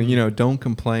this. You know, don't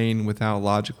complain without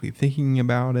logically thinking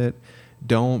about it.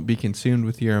 Don't be consumed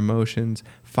with your emotions.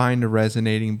 Find a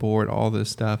resonating board, all this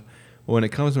stuff. When it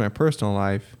comes to my personal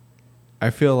life,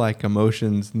 I feel like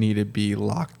emotions need to be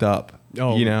locked up.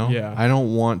 Oh, you know? yeah. I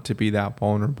don't want to be that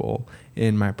vulnerable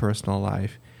in my personal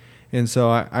life. And so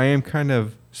I am kind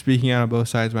of speaking out of both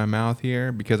sides of my mouth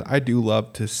here, because I do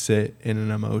love to sit in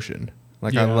an emotion.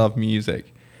 Like, I love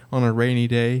music. On a rainy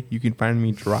day, you can find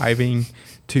me driving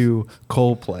to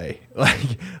Coldplay.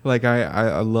 Like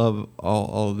I love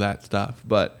all of that stuff.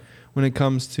 But when it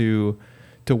comes to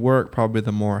work, probably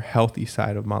the more healthy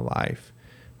side of my life,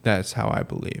 that's how I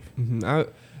believe. Mm-hmm.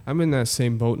 I'm in that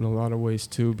same boat in a lot of ways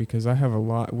too, because I have a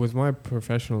lot with my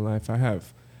professional life.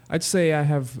 I'd say I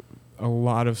have a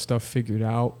lot of stuff figured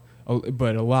out,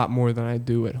 but a lot more than I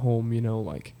do at home. You know,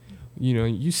 like, you know,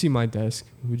 you see my desk.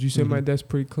 Would you say my desk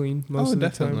pretty clean most of the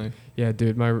definitely. time? Yeah,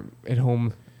 dude. At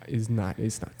home, it's not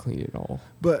clean at all.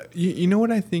 But you know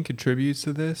what I think contributes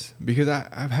to this? Because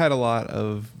I've had a lot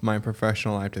of my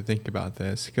professional life to think about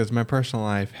this, because my personal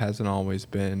life hasn't always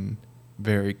been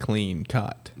very clean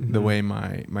cut the way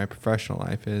my professional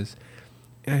life is.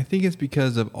 And I think it's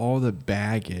because of all the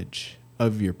baggage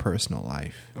of your personal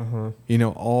life. You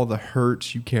know, all the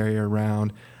hurts you carry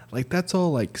around. Like, that's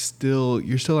all like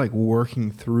you're still like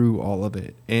working through all of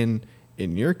it. And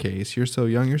in your case, you're so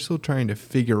young, you're still trying to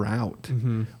figure out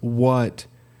what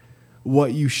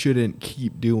you shouldn't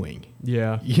keep doing.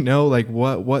 Yeah. You know, like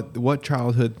what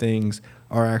childhood things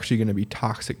are actually going to be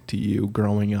toxic to you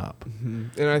growing up.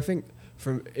 And I think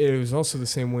it was also the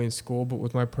same way in school, but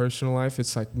with my personal life,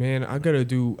 it's like, man, I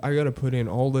gotta put in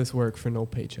all this work for no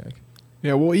paycheck.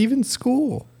 Yeah, well, even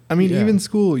school. I mean, even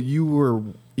school, you were,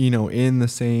 you know, in the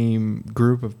same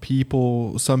group of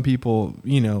people. Some people,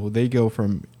 you know, they go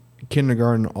from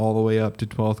kindergarten all the way up to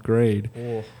 12th grade,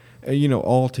 you know,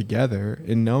 all together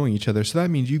and knowing each other. So that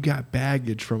means you got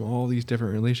baggage from all these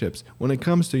different relationships. When it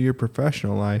comes to your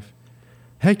professional life,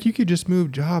 heck, you could just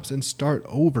move jobs and start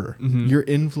over. Your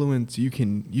influence, you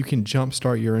can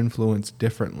jumpstart your influence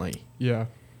differently. Yeah.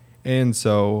 And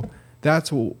so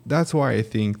that's why I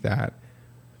think that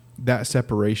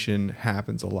separation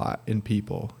happens a lot in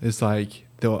people. It's like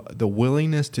the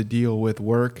willingness to deal with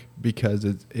work, because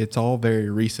it's all very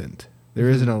recent. There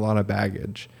isn't a lot of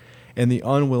baggage, and the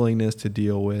unwillingness to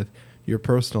deal with your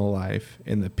personal life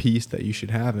and the peace that you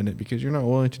should have in it, because you're not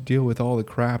willing to deal with all the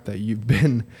crap that you've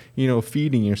been, you know,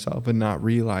 feeding yourself and not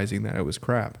realizing that it was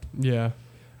crap. Yeah.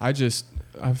 I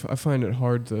find it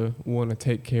hard to want to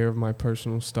take care of my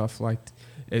personal stuff like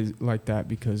that,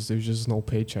 because there's just no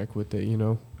paycheck with it, you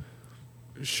know?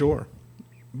 Sure.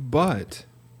 But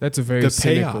that's a very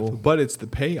cynical payoff. But it's the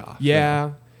payoff. Yeah.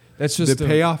 Though. That's just the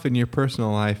payoff in your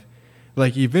personal life.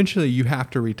 Like, eventually you have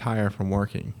to retire from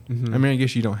working. I mean, I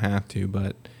guess you don't have to,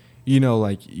 but, you know,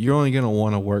 like, you're only going to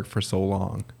want to work for so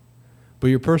long. But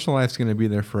your personal life's going to be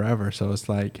there forever. So it's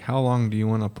like, how long do you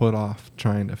want to put off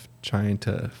trying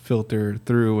to filter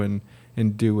through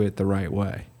and do it the right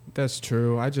way? That's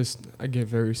true. I get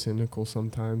very cynical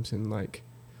sometimes and, like,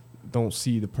 don't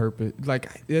see the purpose.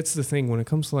 Like, that's the thing when it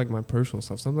comes to, like, my personal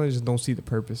stuff. Sometimes I just don't see the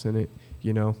purpose in it,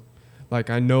 you know? Like,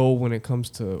 I know when it comes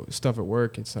to stuff at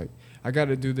work, it's like, I got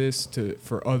to do this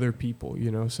for other people,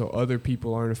 you know, so other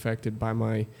people aren't affected by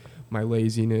my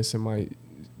laziness and my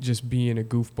just being a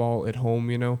goofball at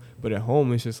home, you know. But at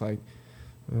home, it's just like,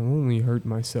 I only hurt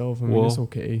myself. I mean, it's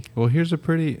okay. Well,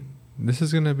 this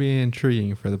is going to be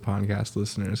intriguing for the podcast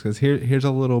listeners, because here's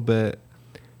a little bit.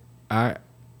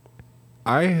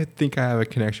 I think I have a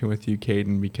connection with you,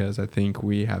 Caden, because I think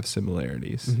we have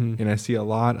similarities. And I see a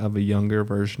lot of a younger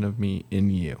version of me in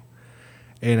you.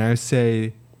 And I've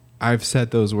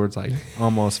said those words like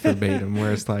almost verbatim,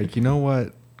 where it's like, you know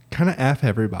what, kind of F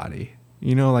everybody.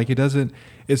 You know, like,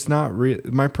 it's not real.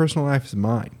 My personal life is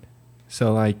mine.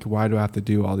 So, like, why do I have to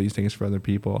do all these things for other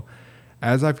people?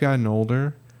 As I've gotten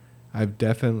older, I've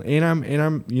definitely, and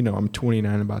I'm, you know, I'm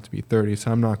 29, about to be 30,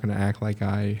 so I'm not going to act like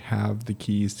I have the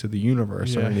keys to the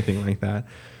universe or anything like that.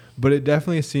 But it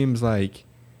definitely seems like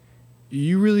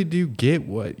you really do get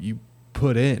what you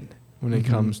put in when it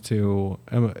comes to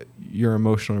your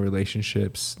emotional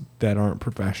relationships that aren't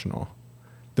professional.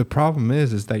 The problem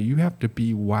is that you have to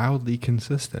be wildly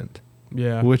consistent.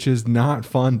 Yeah. Which is not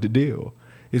fun to do,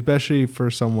 especially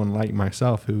for someone like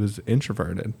myself who is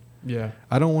introverted. Yeah.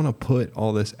 I don't want to put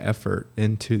all this effort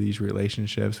into these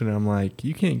relationships, and I'm like,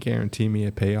 you can't guarantee me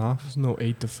a payoff. There's no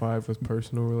 8 to 5 with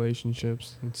personal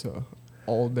relationships. It's a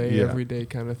all day, every day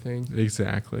kind of thing.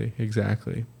 Exactly.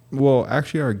 Well,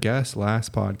 actually, our guest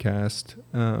last podcast,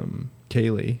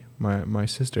 Kaylee, my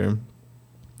sister,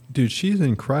 dude, she's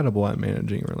incredible at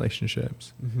managing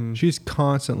relationships. She's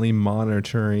constantly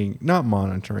not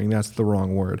monitoring, that's the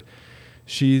wrong word.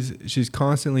 She's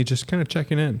constantly just kind of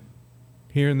checking in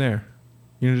here and there,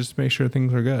 you know, just to make sure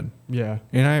things are good. Yeah.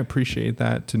 And I appreciate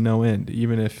that to no end,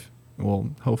 even if, well,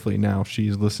 hopefully now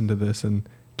she's listened to this, and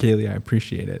Kaylee, I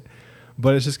appreciate it.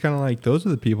 But it's just kind of like, those are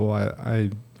the people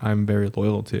I'm very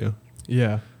loyal to.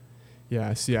 Yeah.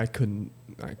 Yeah. See, I couldn't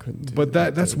do but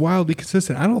that's wildly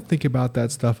consistent. I don't think about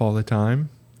that stuff all the time.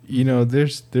 You know,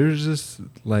 there's just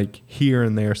like here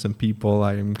and there some people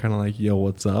I'm kind of like, yo,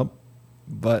 what's up?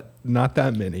 But not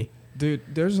that many. Dude,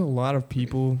 there's a lot of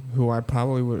people who I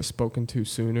probably would have spoken to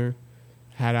sooner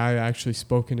had I actually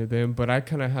spoken to them. But I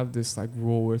kind of have this like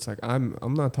rule where it's like, I'm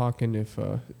not talking if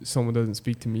someone doesn't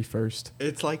speak to me first.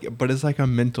 It's like a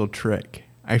mental trick.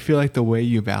 I feel like the way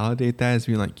you validate that is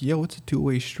being like, yo, it's a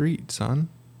two-way street, son.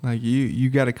 Like you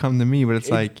got to come to me, but it's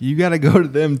like you got to go to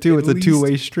them too. It's a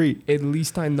two-way street. At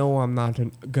least I know I'm not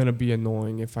gonna be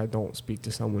annoying if I don't speak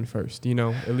to someone first. You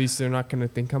know, at least they're not gonna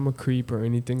think I'm a creep or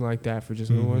anything like that for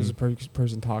just what is the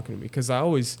person talking to me? Because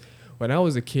when I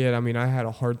was a kid, I mean, I had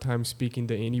a hard time speaking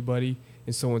to anybody,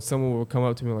 and so when someone would come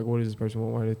up to me like, "What is this person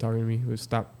want? Why are they talking to me?" It would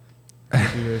stop.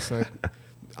 Do this. Like,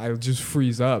 I would just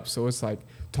freeze up. So it's like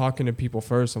talking to people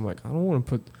first. I'm like, I don't want to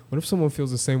put. What if someone feels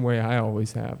the same way I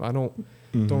always have? I don't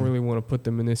really want to put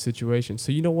them in this situation.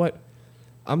 So you know what?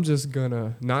 I'm just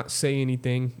gonna not say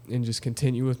anything and just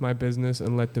continue with my business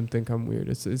and let them think I'm weird.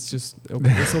 It's just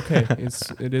okay. It's okay.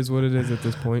 It is what it is at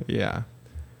this point. Yeah.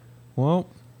 Well,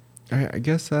 I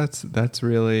guess that's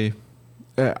really.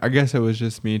 I guess it was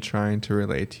just me trying to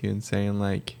relate to you and saying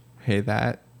like, hey,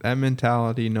 that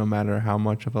mentality, no matter how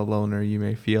much of a loner you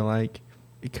may feel like,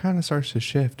 it kind of starts to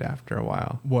shift after a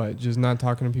while. What? Just not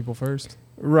talking to people first?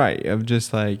 Right. Of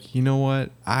just like, you know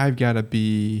what? I've got to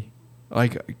be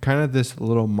like kind of this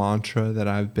little mantra that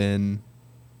I've been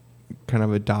kind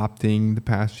of adopting the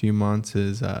past few months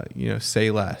is,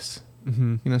 say less.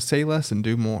 Mm-hmm. Say less and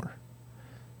do more.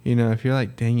 If you're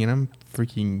like, dang it, I'm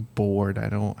freaking bored. I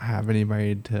don't have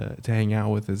anybody to hang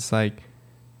out with. It's like,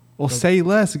 well, say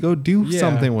less. Go do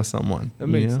something with someone.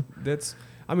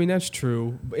 That's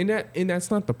true. And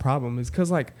that's not the problem. It's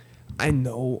because like I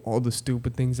know all the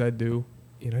stupid things I do,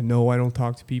 and I know I don't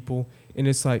talk to people, and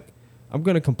it's like I'm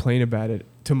gonna complain about it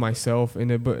to myself, and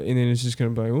then it's just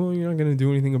gonna be like, well, you're not gonna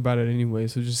do anything about it anyway,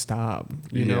 so just stop.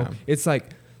 You know, it's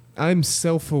like I'm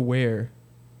self-aware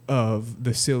of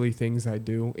the silly things I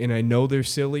do, and I know they're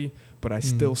silly, but I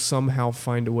still somehow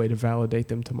find a way to validate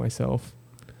them to myself.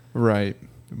 Right.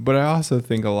 But I also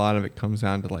think a lot of it comes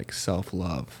down to like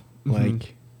self-love.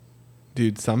 Like,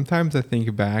 dude, sometimes I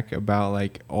think back about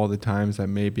like all the times that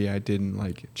maybe I didn't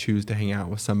like choose to hang out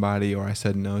with somebody, or I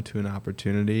said no to an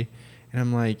opportunity. And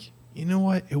I'm like, you know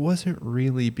what? It wasn't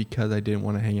really because I didn't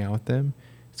want to hang out with them.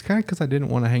 It's kind of because I didn't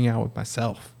want to hang out with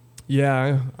myself.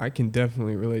 Yeah, I can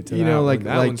definitely relate to that.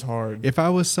 That one's hard. If I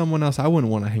was someone else, I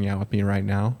wouldn't want to hang out with me right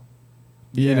now.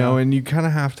 You know, and you kind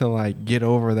of have to like get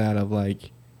over that of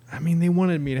like, I mean, they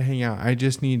wanted me to hang out. I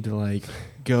just need to like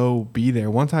go be there.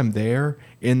 Once I'm there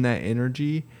in that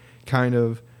energy, kind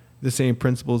of the same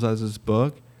principles as this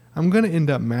book, I'm going to end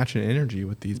up matching energy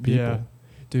with these people. Yeah.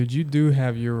 Dude, you do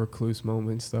have your recluse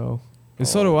moments though. And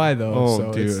so do I though. Oh,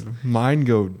 so dude. Mine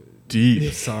go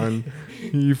deep, son.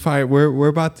 You find we're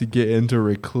about to get into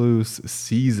recluse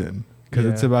season because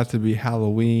it's about to be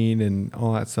Halloween and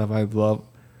all that stuff. I love.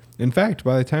 In fact,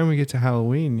 by the time we get to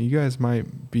Halloween, you guys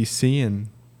might be seeing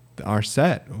our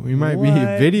set. We might be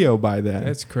a video by then.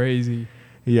 That's crazy.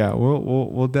 Yeah,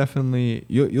 we'll definitely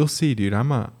you'll see, dude.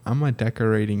 I'm a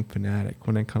decorating fanatic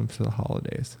when it comes to the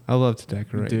holidays. I love to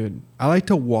decorate, dude. I like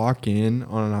to walk in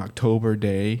on an October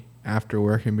day after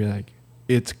work and be like,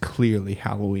 it's clearly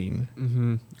Halloween.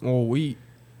 Mm-hmm. Well,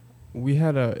 we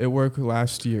had at work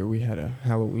last year. We had a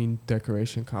Halloween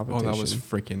decoration competition. Oh, that was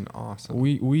freaking awesome.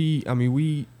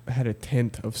 We had a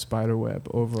tent of spiderweb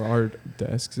over our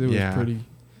desks. It was pretty.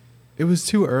 It was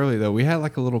too early though. We had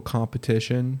like a little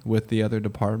competition with the other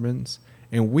departments,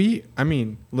 and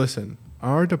listen,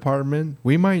 our department,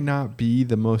 we might not be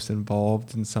the most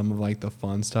involved in some of like the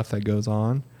fun stuff that goes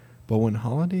on, but when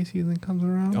holiday season comes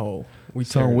around, we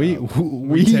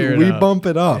bump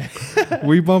it up.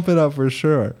 We bump it up for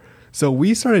sure. So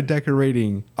we started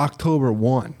decorating October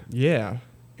 1. Yeah.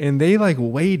 And they like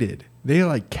waited. They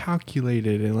like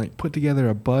calculated and like put together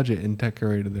a budget and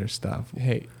decorated their stuff.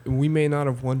 Hey, we may not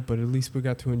have won, but at least we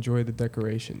got to enjoy the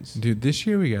decorations. Dude, this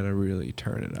year we got to really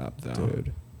turn it up though.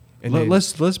 Dude. And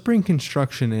let's bring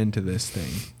construction into this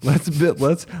thing. Let's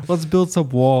build some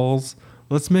walls.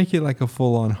 Let's make it like a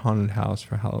full-on haunted house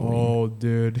for Halloween. Oh,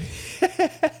 dude.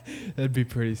 That'd be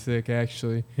pretty sick,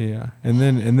 actually. Yeah. And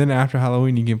then after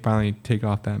Halloween, you can finally take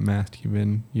off that mask you've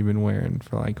been wearing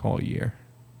for like all year.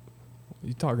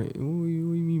 You talking? What do you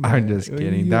mean? I'm just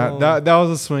kidding. That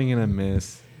was a swing and a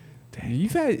miss.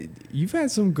 Dang. You've had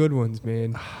some good ones,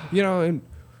 man. And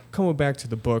coming back to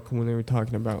the book when they were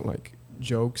talking about like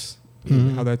jokes,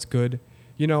 and how that's good.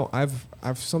 I've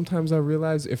sometimes I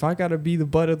realize if I gotta be the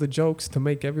butt of the jokes to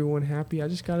make everyone happy, I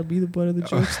just gotta be the butt of the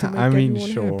jokes to make everyone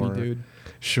happy, dude.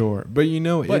 Sure, but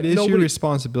it is your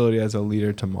responsibility as a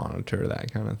leader to monitor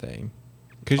that kind of thing.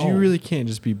 Because you really can't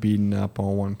just be beating up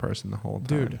on one person the whole time.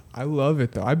 Dude, I love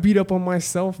it though. I beat up on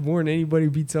myself more than anybody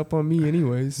beats up on me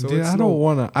anyways. So dude, I don't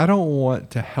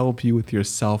want to help you with your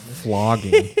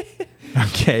self-flogging.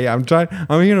 Okay, I'm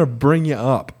here to bring you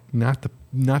up, not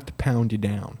to pound you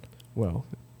down. Well,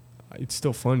 It's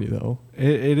still funny though.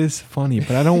 It is funny,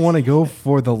 but I don't want to go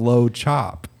for the low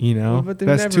chop. You know, Well, but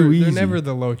that's too easy. They're never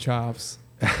the low chops.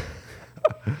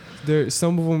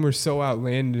 Some of them are so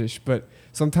outlandish, but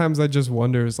sometimes I just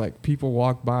wonder, is like people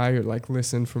walk by or like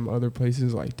listen from other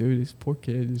places, like, dude, this poor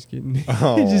kid is getting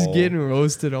just getting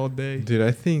roasted all day. Dude,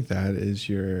 I think that is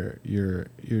your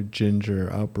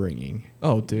ginger upbringing.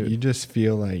 Oh, dude, you just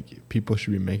feel like people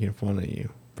should be making fun of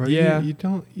you. Bro, yeah, you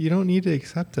don't need to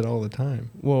accept it all the time.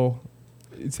 Well,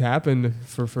 it's happened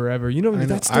for forever. You know,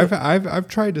 that's I've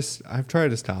tried to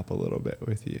stop a little bit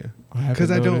with you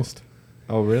because I don't.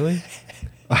 Oh, really?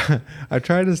 I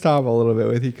tried to stop a little bit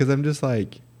with you because I'm just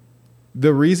like,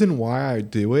 the reason why I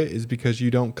do it is because you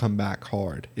don't come back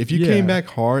hard. If you came back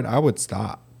hard, I would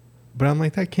stop. But I'm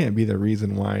like, that can't be the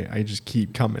reason why I just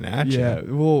keep coming at you. Yeah,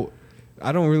 well,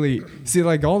 I don't really see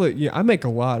like I make a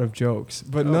lot of jokes,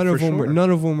 but none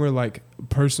of them were like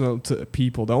personal to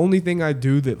people. The only thing I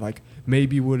do that like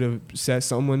maybe would have upset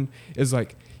someone is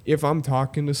like if I'm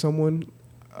talking to someone,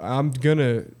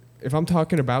 if I'm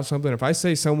talking about something, if I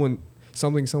say something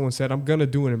someone said, I'm gonna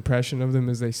do an impression of them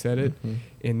as they said it,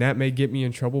 and that may get me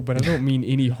in trouble, but I don't mean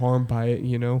any harm by it,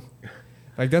 you know.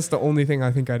 Like that's the only thing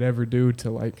I think I'd ever do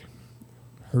to like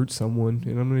hurt someone,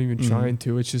 and I'm not even trying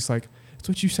to. It's just like, it's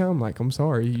what you sound like. I'm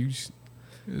sorry. You just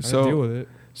deal with it.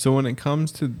 So when it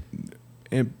comes to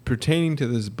pertaining to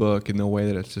this book and the way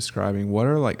that it's describing, what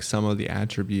are like some of the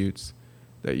attributes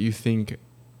that you think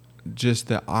just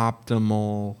the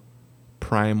optimal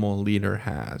primal leader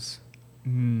has?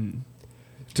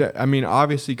 I mean,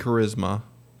 obviously charisma,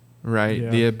 right? Yeah.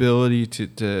 The ability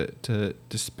to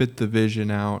spit the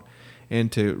vision out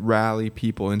and to rally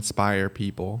people, inspire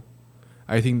people.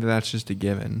 I think that's just a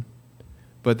given.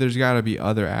 But there's got to be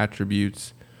other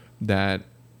attributes that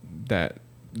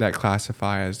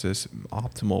classify as this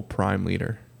optimal prime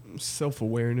leader.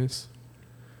 Self-awareness.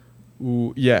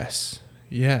 Ooh, yes,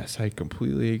 I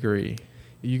completely agree.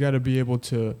 You got to be able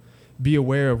to be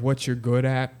aware of what you're good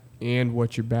at and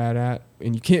what you're bad at,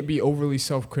 and you can't be overly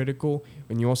self-critical,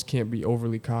 and you also can't be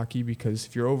overly cocky, because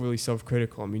if you're overly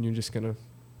self-critical, I mean, you're just gonna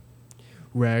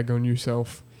rag on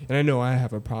yourself. And I know I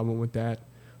have a problem with that.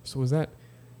 So is that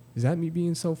me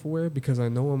being self-aware because I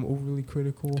know I'm overly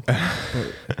critical?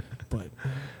 but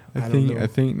I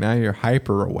think now you're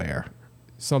hyper aware.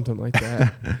 Something like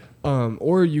that.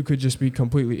 Or you could just be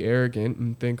completely arrogant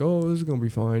and think, oh, this is gonna be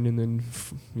fine, and then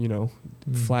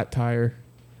flat tire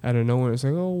out of nowhere. It's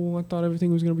like, oh, well, I thought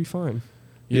everything was gonna be fine.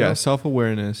 You know?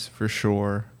 Self-awareness for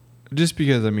sure. Just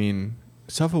because, I mean,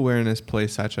 self-awareness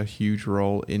plays such a huge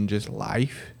role in just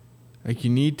life. Like,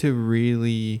 you need to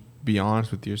really be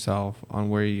honest with yourself on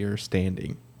where you're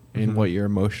standing and what your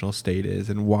emotional state is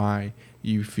and why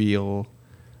you feel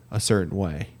a certain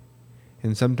way.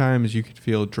 And sometimes you could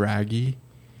feel draggy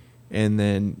and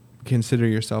then consider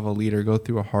yourself a leader, go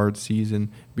through a hard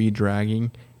season, be dragging,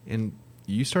 and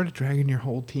you started dragging your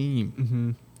whole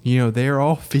team. You know, they're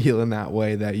all feeling that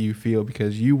way that you feel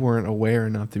because you weren't aware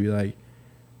enough to be like,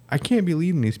 I can't be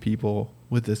leading these people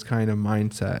with this kind of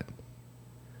mindset.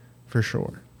 For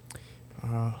sure.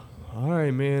 All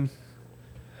right, man.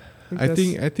 I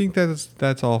think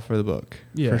that's all for the book.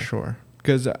 Yeah, for sure.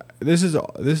 Because this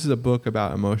is a book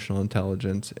about emotional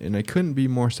intelligence, and I couldn't be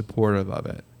more supportive of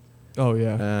it. Oh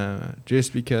yeah.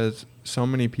 Just because so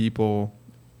many people,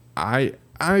 I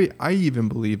even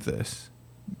believe this.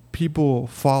 People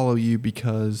follow you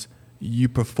because you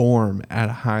perform at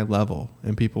a high level,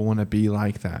 and people want to be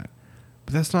like that.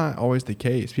 But that's not always the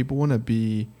case. People want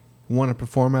to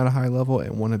perform at a high level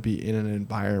and want to be in an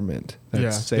environment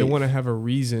that's safe. They want to have a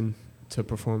reason to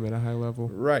perform at a high level.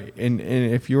 Right. And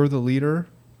if you're the leader,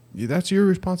 that's your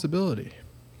responsibility.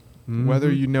 Whether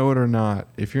you know it or not.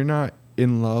 If you're not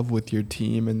in love with your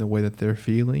team and the way that they're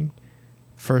feeling,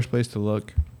 first place to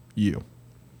look, you.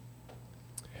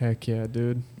 Heck yeah,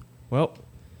 dude. Well,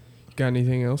 got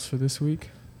anything else for this week?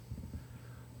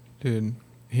 Dude,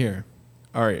 here.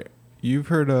 All right. You've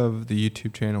heard of the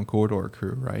YouTube channel Corridor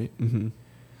Crew, right? Mm-hmm.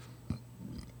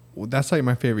 Well, that's like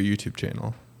my favorite YouTube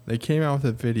channel. They came out with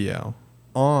a video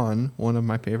on one of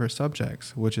my favorite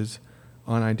subjects, which is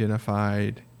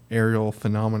unidentified aerial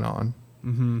phenomenon,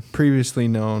 previously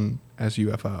known as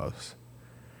UFOs.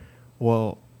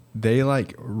 Well, they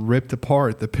like ripped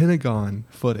apart the Pentagon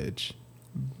footage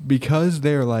because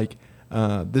they're like,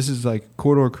 this is like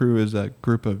Corridor Crew is a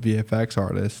group of VFX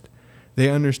artists. They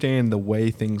understand the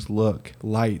way things look,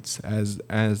 lights, as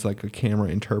like a camera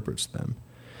interprets them.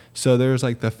 So there's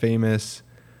like the famous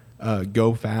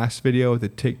Go Fast video with the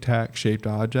Tic Tac shaped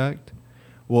object.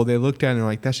 Well, they looked at it and they're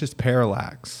like, that's just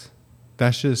parallax.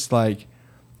 That's just like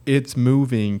it's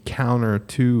moving counter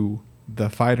to the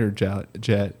fighter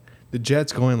jet the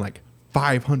jet's going like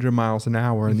 500 miles an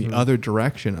hour in the other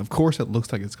direction. Of course, it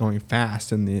looks like it's going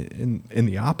fast in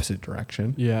the opposite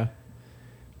direction. Yeah.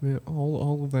 Man,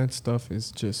 all of that stuff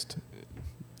is just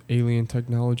alien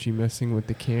technology messing with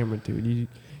the camera, dude. You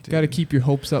got to keep your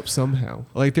hopes up somehow.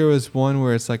 Like there was one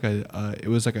where it's like it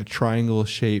was like a triangle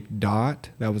shaped dot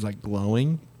that was like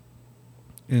glowing,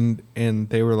 and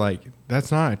they were like,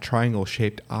 that's not a triangle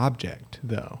shaped object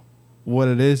though. What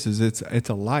it is it's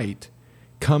a light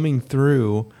coming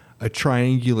through a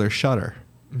triangular shutter.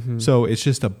 So it's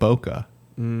just a bokeh.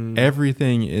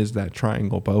 Everything is that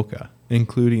triangle bokeh,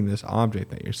 including this object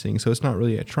that you're seeing. So it's not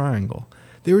really a triangle.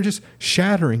 They were just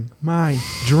shattering my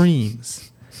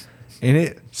dreams, and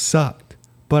it sucked.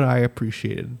 But I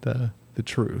appreciated the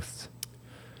truth.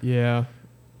 Yeah.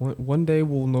 One day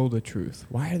we'll know the truth.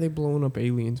 Why are they blowing up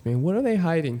aliens, man? What are they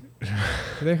hiding?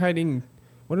 Are they hiding?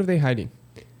 What are they hiding?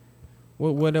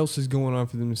 What else is going on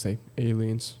for them to say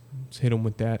aliens? Let's hit them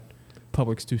with that.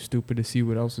 Public's too stupid to see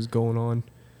what else is going on.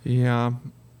 Yeah,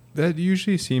 that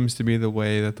usually seems to be the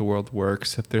way that the world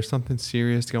works. If there's something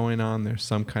serious going on, there's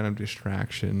some kind of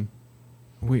distraction.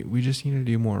 We just need to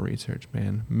do more research,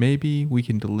 man. Maybe we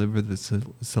can deliver the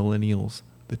Selenials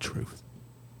the truth.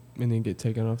 And then get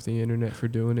taken off the internet for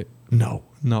doing it. No,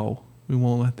 we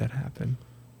won't let that happen.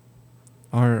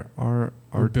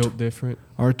 We're built different.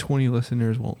 Our 20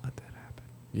 listeners won't let that happen.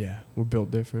 Yeah, we're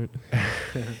built different.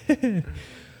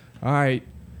 All right.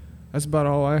 That's about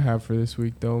all I have for this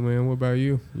week, though, man. What about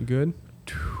you? You good?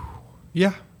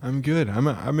 Yeah, I'm good.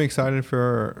 I'm excited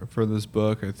for this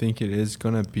book. I think it is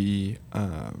going to be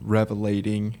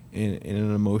revelating in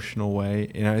an emotional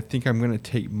way, and I think I'm going to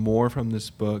take more from this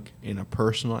book in a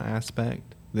personal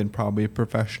aspect than probably a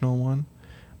professional one.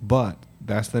 But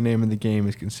that's the name of the game,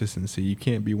 is consistency. You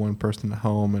can't be one person at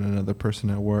home and another person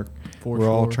at work. We're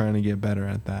all trying to get better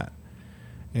at that.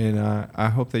 And I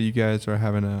hope that you guys are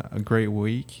having a great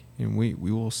week, and we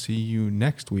will see you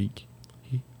next week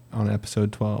on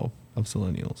episode 12 of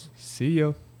Selenials. See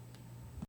ya.